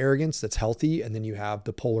aspect of arrogance that's healthy, and then you have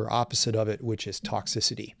the polar opposite of it, which is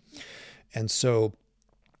toxicity. And so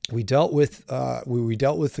we dealt with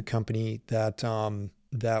the company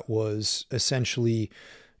that was essentially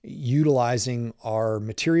utilizing our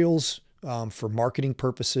materials for marketing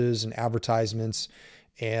purposes and advertisements.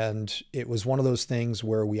 And it was one of those things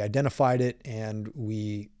where we identified it, and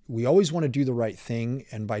we always want to do the right thing.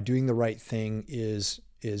 And by doing the right thing is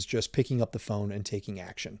just picking up the phone and taking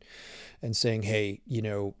action and saying, hey,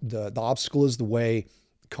 the obstacle is the way.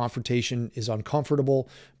 Confrontation is uncomfortable,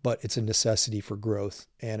 but it's a necessity for growth.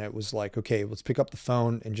 And it was like, okay, let's pick up the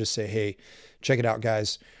phone and just say, hey, check it out,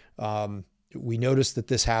 guys. We noticed that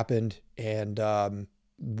this happened, and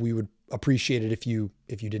we would appreciate it if you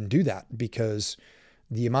didn't do that, because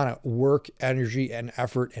the amount of work, energy, and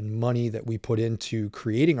effort and money that we put into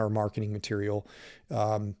creating our marketing material,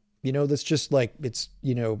 that's just like, it's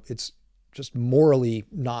just morally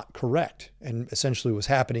not correct. And essentially what's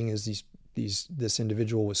happening is this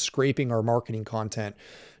individual was scraping our marketing content,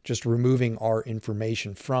 just removing our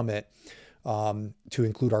information from it, to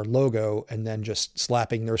include our logo, and then just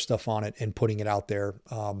slapping their stuff on it and putting it out there,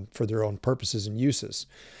 for their own purposes and uses.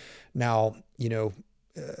 Now,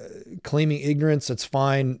 claiming ignorance, that's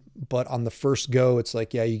fine. But on the first go, it's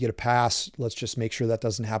like, yeah, you get a pass. Let's just make sure that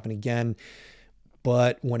doesn't happen again.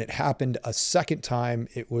 But when it happened a second time,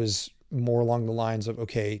 it was more along the lines of,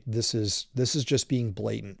 okay, this is just being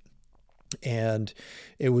blatant. And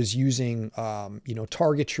it was using,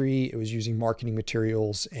 targetry, it was using marketing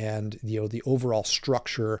materials, and, the overall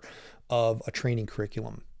structure of a training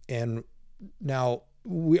curriculum. And now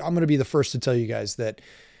I'm going to be the first to tell you guys that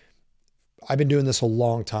I've been doing this a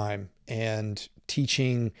long time and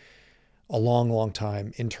teaching a long, long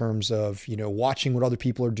time, in terms of, watching what other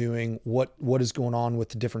people are doing, what is going on with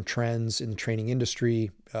the different trends in the training industry.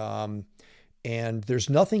 And there's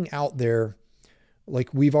nothing out there,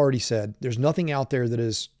 like we've already said, there's nothing out there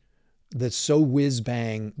that's so whiz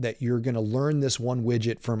bang that you're going to learn this one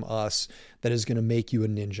widget from us that is going to make you a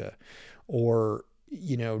ninja, or,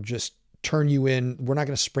 just turn you in. We're not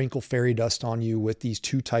going to sprinkle fairy dust on you with these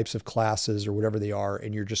 2 types of classes or whatever they are,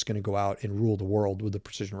 and you're just going to go out and rule the world with a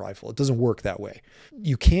precision rifle. It doesn't work that way.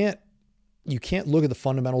 You can't look at the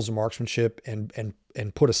fundamentals of marksmanship and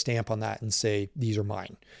put a stamp on that and say, these are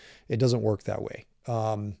mine. It doesn't work that way.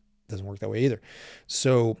 Doesn't work that way either.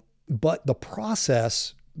 So, but the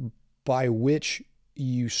process by which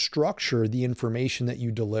you structure the information that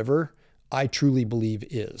you deliver, I truly believe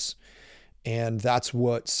is. And that's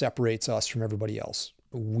what separates us from everybody else.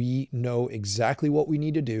 We know exactly what we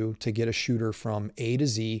need to do to get a shooter from A to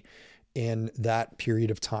Z in that period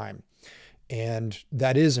of time. And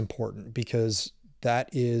that is important, because that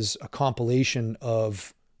is a compilation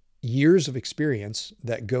of years of experience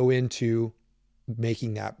that go into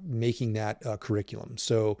making that curriculum.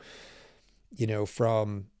 So,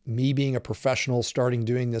 from me being a professional, starting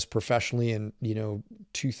doing this professionally in,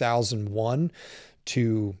 2001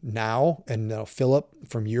 to now, and Philip,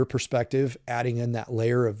 from your perspective, adding in that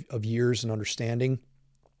layer of years and understanding,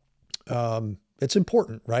 it's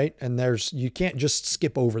important, right? And you can't just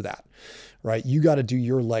skip over that, right? You got to do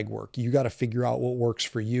your legwork. You got to figure out what works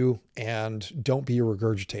for you, and don't be a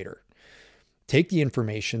regurgitator. Take the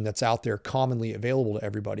information that's out there commonly available to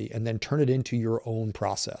everybody, and then turn it into your own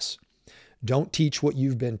process. Don't teach what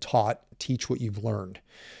you've been taught, teach what you've learned.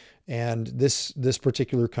 And this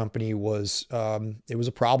particular company was, it was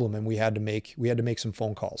a problem, and we had to make some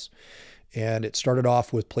phone calls. And it started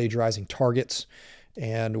off with plagiarizing targets.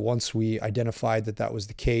 And once we identified that was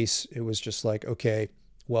the case, it was just like, okay,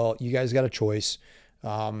 well, you guys got a choice.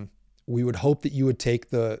 We would hope that you would take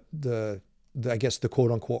the I guess the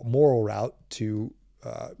quote unquote moral route to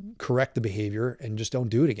correct the behavior and just don't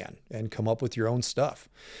do it again and come up with your own stuff.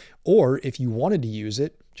 Or if you wanted to use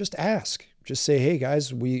it, just ask. Just say, hey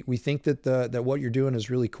guys, we think that that what you're doing is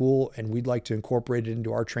really cool and we'd like to incorporate it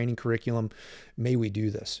into our training curriculum. May we do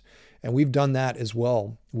this? And we've done that as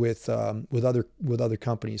well with other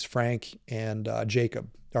companies. Frank and Jacob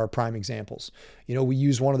are prime examples. We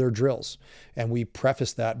use one of their drills and we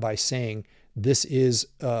preface that by saying, this is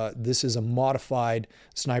a modified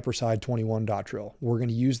Sniper Side 21 dot drill. We're going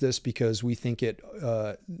to use this because we think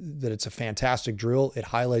that it's a fantastic drill. It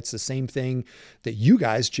highlights the same thing that you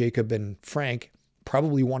guys, Jacob and Frank,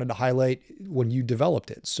 probably wanted to highlight when you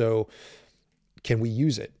developed it. So can we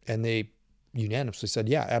use it? And they unanimously said,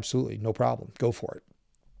 yeah, absolutely. No problem. Go for it.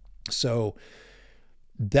 So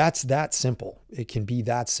that's that simple. It can be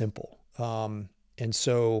that simple. And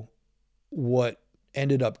so what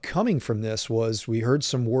ended up coming from this was we heard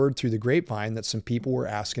some word through the grapevine that some people were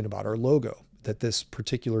asking about our logo, that this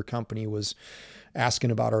particular company was asking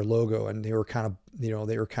about our logo. And they were kind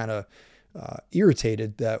of,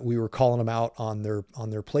 irritated that we were calling them out on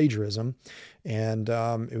their plagiarism. And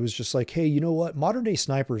it was just like, hey, you know what? Modern Day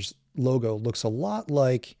Sniper's logo looks a lot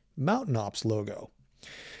like Mountain Ops logo.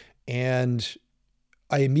 And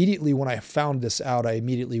I immediately, when I found this out, I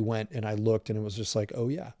immediately went and I looked and it was just like, oh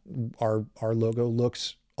yeah, our logo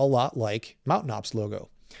looks a lot like Mountain Ops logo.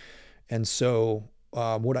 And so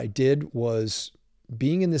what I did was,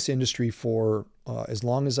 being in this industry for as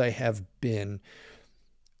long as I have been,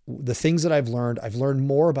 the things that I've learned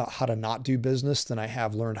more about how to not do business than I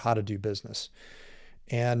have learned how to do business.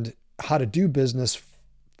 And how to do business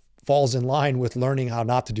falls in line with learning how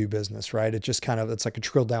not to do business, right? It's like a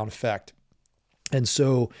trickle down effect. And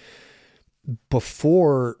so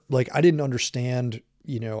before, I didn't understand,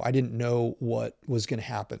 I didn't know what was going to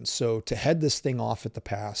happen. So to head this thing off at the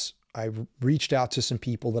pass, I reached out to some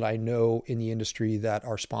people that I know in the industry that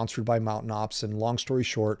are sponsored by Mountain Ops. And long story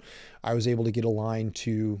short, I was able to get a line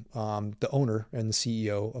to the owner and the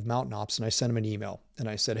CEO of Mountain Ops. And I sent him an email and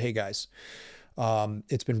I said, hey guys,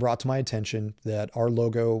 it's been brought to my attention that our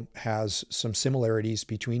logo has some similarities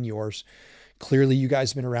between yours. Clearly, you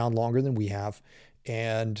guys have been around longer than we have,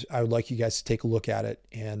 and I would like you guys to take a look at it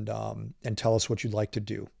and tell us what you'd like to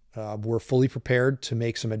do. We're fully prepared to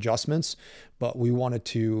make some adjustments, but we wanted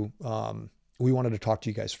to talk to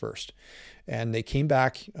you guys first. And they came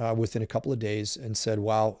back within a couple of days and said,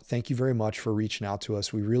 wow, thank you very much for reaching out to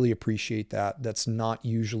us. We really appreciate that. That's not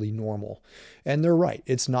usually normal. And they're right.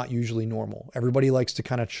 It's not usually normal. Everybody likes to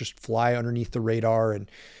kind of just fly underneath the radar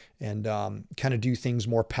and kind of do things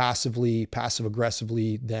more passive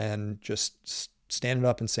aggressively than just standing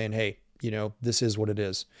up and saying, hey, this is what it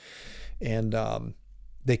is. And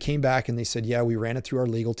they came back and they said, yeah, we ran it through our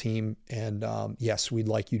legal team. And yes, we'd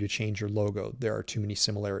like you to change your logo. There are too many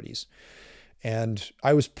similarities. And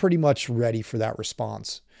I was pretty much ready for that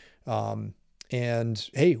response. And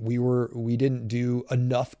hey, we didn't do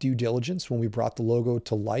enough due diligence when we brought the logo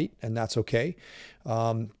to light, and that's okay.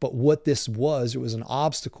 But what this was, it was an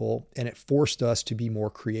obstacle, and it forced us to be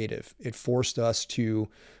more creative. It forced us to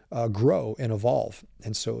grow and evolve.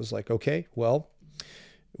 And so it was like, okay, well,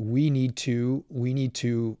 we need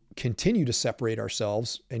to continue to separate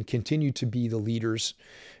ourselves and continue to be the leaders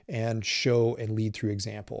and show and lead through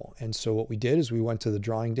example. And so what we did is we went to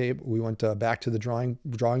the back to the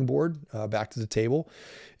drawing board, back to the table,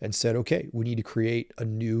 and said, okay, we need to create a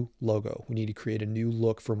new logo. We need to create a new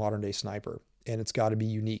look for Modern Day Sniper, and it's got to be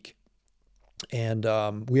unique. And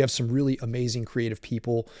we have some really amazing creative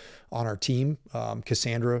people on our team.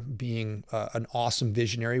 Cassandra being an awesome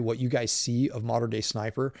visionary. What you guys see of Modern Day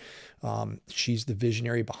Sniper, she's the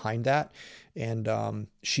visionary behind that. And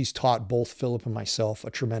she's taught both Philip and myself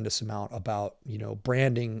a tremendous amount about,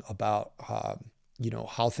 branding, about,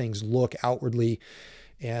 how things look outwardly.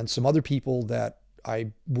 And some other people that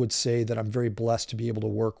I would say that I'm very blessed to be able to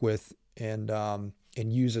work with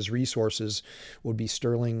and use as resources would be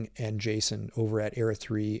Sterling and Jason over at Era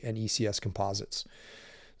 3 and ECS Composites.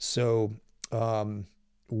 So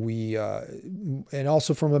we and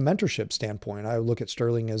also from a mentorship standpoint, I look at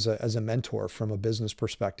Sterling as a mentor from a business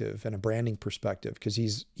perspective and a branding perspective, because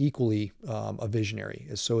he's equally a visionary,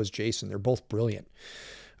 as so is Jason. They're both brilliant.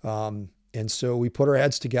 And so we put our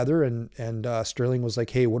heads together and Sterling was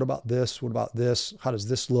like, hey, what about this? What about this? How does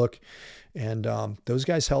this look? And those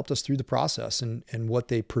guys helped us through the process. And what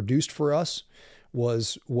they produced for us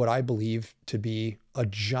was what I believe to be a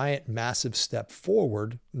giant, massive step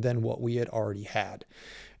forward than what we had already had.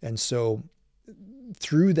 And so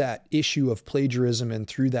through that issue of plagiarism and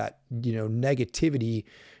through that, negativity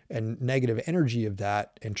and negative energy of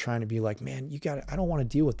that, and trying to be like, man, I don't want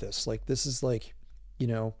to deal with this. Like, this is like,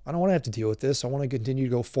 I don't want to have to deal with this. I want to continue to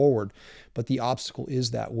go forward. But the obstacle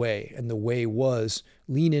is that way. And the way was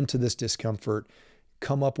lean into this discomfort,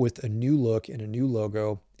 come up with a new look and a new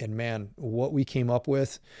logo. And man, what we came up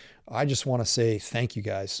with, I just want to say thank you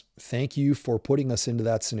guys. Thank you for putting us into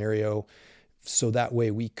that scenario so that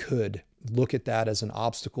way we could look at that as an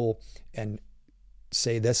obstacle and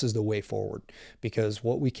say this is the way forward. Because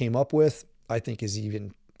what we came up with, I think, is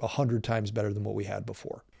even 100 times better than what we had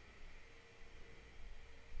before.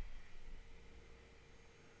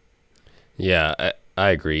 Yeah, I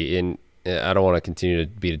agree. And I don't want to continue to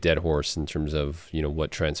beat a dead horse in terms of,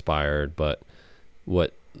 what transpired, but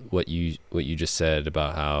what you just said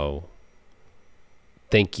about how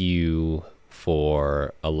thank you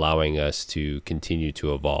for allowing us to continue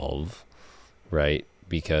to evolve, right?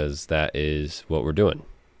 Because that is what we're doing,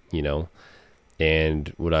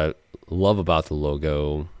 And what I love about the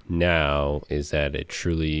logo now is that it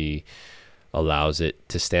truly allows it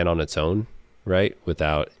to stand on its own, right?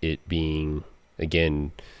 Without it being,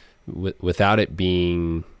 again, without it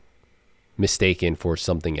being mistaken for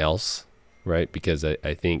something else, right? Because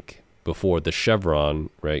I think before the chevron,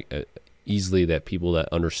 right, easily that people that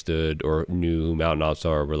understood or knew who Mountain Ops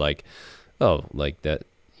are were like, oh, like that,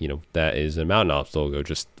 that is a Mountain Ops logo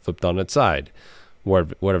just flipped on its side,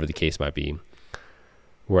 whatever the case might be.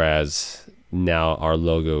 Whereas now our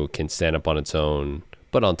logo can stand up on its own.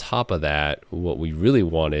 But on top of that, what we really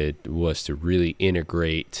wanted was to really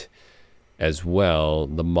integrate as well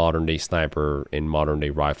the Modern Day Sniper and Modern Day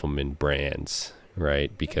Rifleman brands,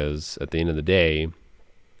 right? Because at the end of the day,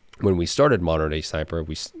 when we started Modern Day Sniper,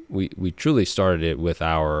 we truly started it with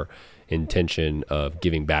our intention of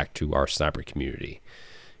giving back to our sniper community,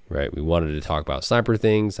 right? We wanted to talk about sniper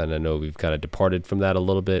things, and I know we've kind of departed from that a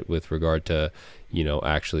little bit with regard to,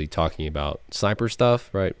 actually talking about sniper stuff,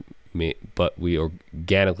 right? But we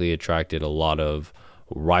organically attracted a lot of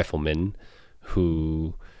riflemen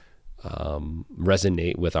who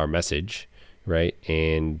resonate with our message, right?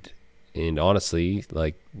 And honestly,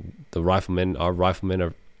 like our riflemen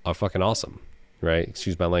are fucking awesome, right?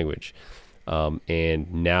 Excuse my language.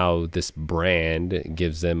 And now this brand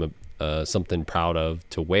gives them something proud of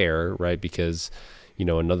to wear, right? Because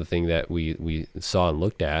another thing that we saw and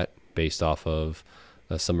looked at based off of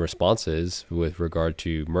some responses with regard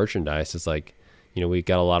to merchandise is like, we've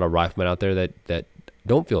got a lot of riflemen out there that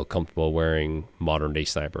don't feel comfortable wearing Modern Day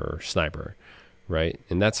Sniper or Sniper, right?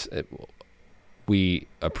 And we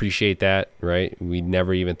appreciate that, right? We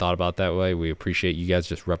never even thought about that way. We appreciate you guys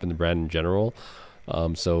just repping the brand in general.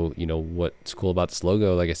 So what's cool about this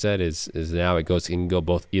logo, like I said, is now it can go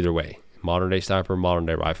both either way: Modern Day Sniper, Modern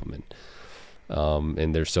Day Rifleman.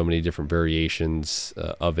 And there's so many different variations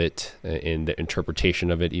of it in the interpretation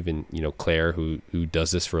of it. Even Claire, who does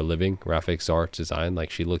this for a living, graphics, arts, design, like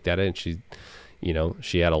she looked at it and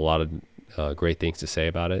she had a lot of great things to say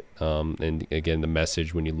about it. And again, the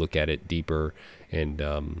message when you look at it deeper and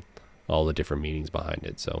all the different meanings behind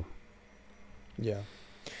it. So yeah.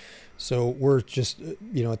 So we're just, at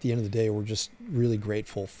the end of the day, we're just really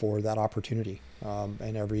grateful for that opportunity,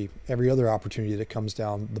 and every other opportunity that comes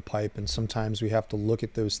down the pipe. And sometimes we have to look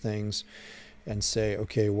at those things and say,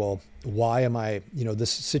 okay, well, why am I, this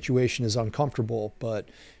situation is uncomfortable, but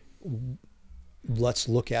let's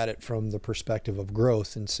look at it from the perspective of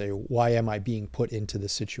growth and say, why am I being put into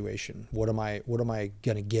this situation? What am I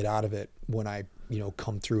going to get out of it when I,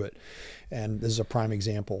 come through it? And this is a prime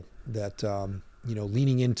example that,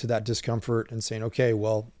 leaning into that discomfort and saying, okay,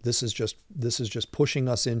 well, this is just pushing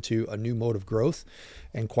us into a new mode of growth.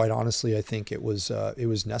 And quite honestly, I think it was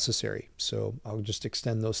necessary. So I'll just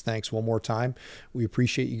extend those thanks one more time. We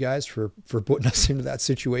appreciate you guys for putting us into that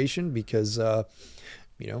situation because,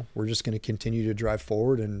 we're just going to continue to drive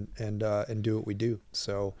forward and do what we do.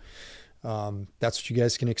 So, that's what you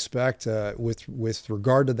guys can expect, with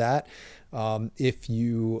regard to that. If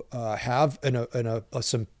you, have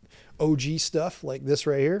some OG stuff like this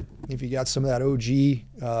right here, if you got some of that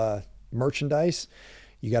OG merchandise,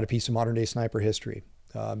 you got a piece of Modern Day Sniper history,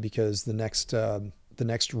 because the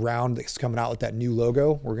next round that's coming out with that new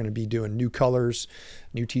logo, we're going to be doing new colors,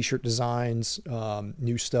 new t-shirt designs,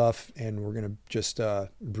 new stuff, and we're going to just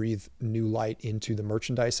breathe new light into the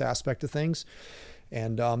merchandise aspect of things.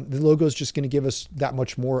 And the logo is just going to give us that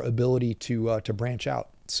much more ability to branch out.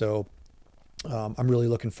 So I'm really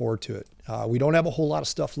looking forward to it. We don't have a whole lot of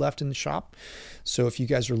stuff left in the shop. So if you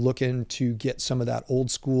guys are looking to get some of that old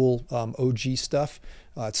school OG stuff,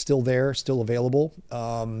 it's still there, still available,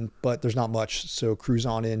 but there's not much. So cruise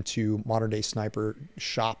on into Modern Day Sniper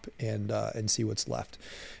shop and see what's left.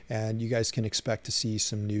 And you guys can expect to see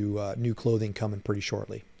some new clothing coming pretty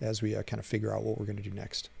shortly as we kind of figure out what we're going to do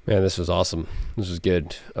next. Man, this was awesome. This was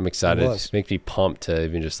good. I'm excited. It makes me pumped to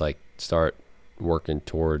even just like start working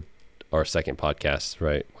toward our second podcast,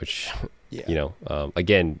 right? Which,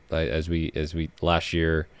 again, as we last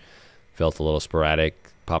year felt a little sporadic,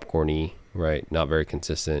 popcorny, right? Not very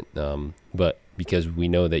consistent. But because we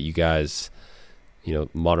know that you guys,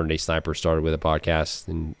 Modern Day Sniper started with a podcast,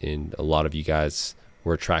 and a lot of you guys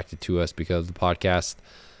were attracted to us because of the podcast.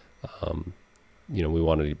 We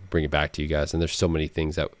wanted to bring it back to you guys, and there's so many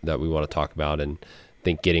things that we want to talk about, and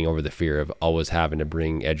think getting over the fear of always having to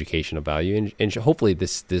bring education of value, and hopefully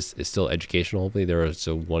this is still educational. Hopefully there are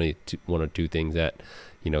still one or two things that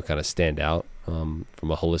kind of stand out from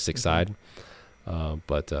a holistic side.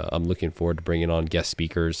 But I'm looking forward to bringing on guest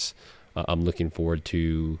speakers. I'm looking forward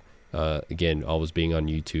to again always being on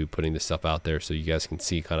YouTube, putting this stuff out there so you guys can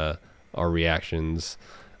see kind of our reactions.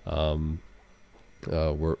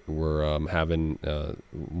 We're having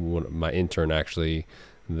my intern actually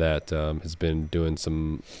that has been doing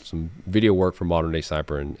some video work for Modern Day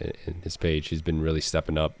Sniper and his page. He's been really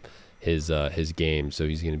stepping up his game, so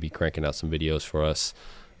he's going to be cranking out some videos for us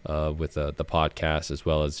with the podcast, as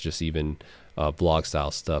well as just even vlog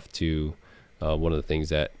style stuff too. One of the things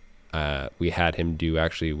that we had him do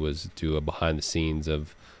actually was do a behind the scenes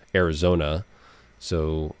of Arizona,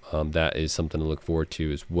 so that is something to look forward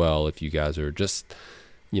to as well. If you guys are just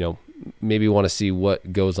maybe want to see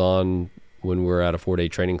what goes on when we're at a 4-day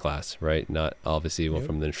training class, right? Not obviously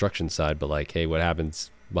from the instruction side, but like, hey, what happens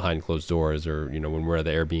behind closed doors, or when we're at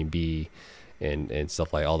the Airbnb and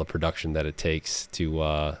stuff, like all the production that it takes to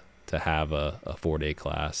have a 4-day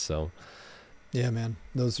class. So yeah, man,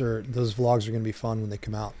 those vlogs are going to be fun when they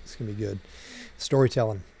come out. It's going to be good.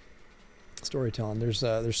 Storytelling.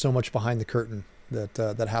 There's so much behind the curtain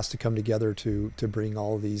that has to come together to bring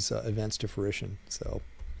all of these events to fruition. So,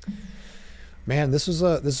 man, this is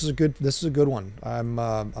a good one.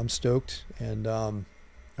 I'm stoked, and I'm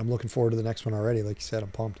looking forward to the next one already. Like you said,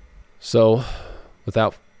 I'm pumped. So,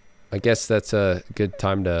 I guess that's a good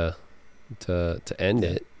time to end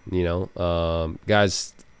it.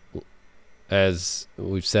 Guys, as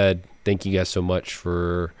we've said, thank you guys so much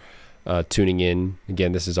for tuning in.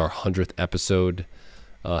 Again, this is our 100th episode.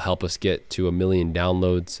 Help us get to 1 million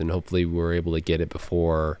downloads, and hopefully we're able to get it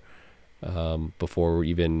before we're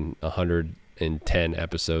even 110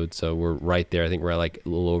 episods. So we're right there. I think we're at like a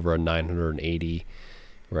little over 980,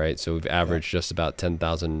 right? So we've averaged just about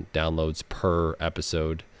 10,000 downloads per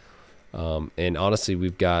episode. And honestly,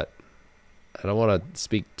 we've got, I don't want to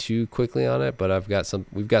speak too quickly on it, but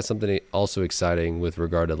we've got something also exciting with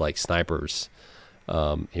regard to like snipers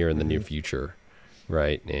here in the near future,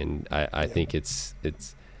 right? And I think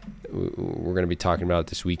we're going to be talking about it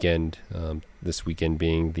this weekend. This weekend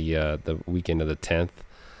being the weekend of the 10th,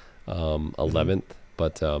 11th.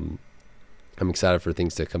 But I'm excited for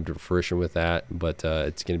things to come to fruition with that. But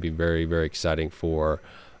it's going to be very, very exciting for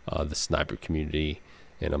the sniper community,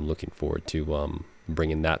 and I'm looking forward to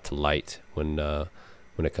bringing that to light when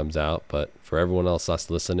it comes out. But for everyone else that's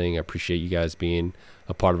listening, I appreciate you guys being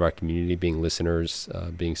a part of our community, being listeners,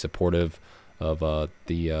 being supportive of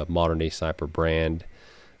the Modern Day Sniper brand.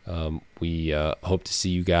 We hope to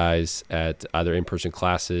see you guys at either in-person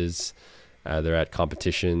classes, either at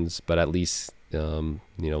competitions, but at least, one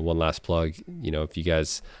last plug, if you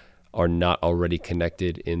guys are not already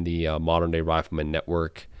connected in the Modern Day Rifleman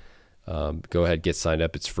Network, go ahead, get signed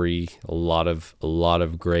up. It's free. A lot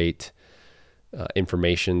of great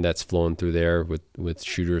information that's flowing through there with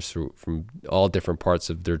shooters from all different parts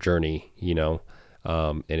of their journey,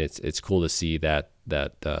 and it's cool to see that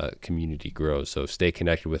community grows. So stay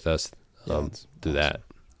connected with us through awesome. That.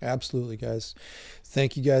 Absolutely, guys.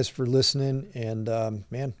 Thank you guys for listening, and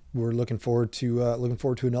man, we're looking forward to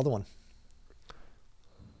another one.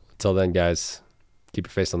 Until then, guys, keep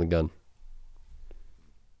your face on the gun.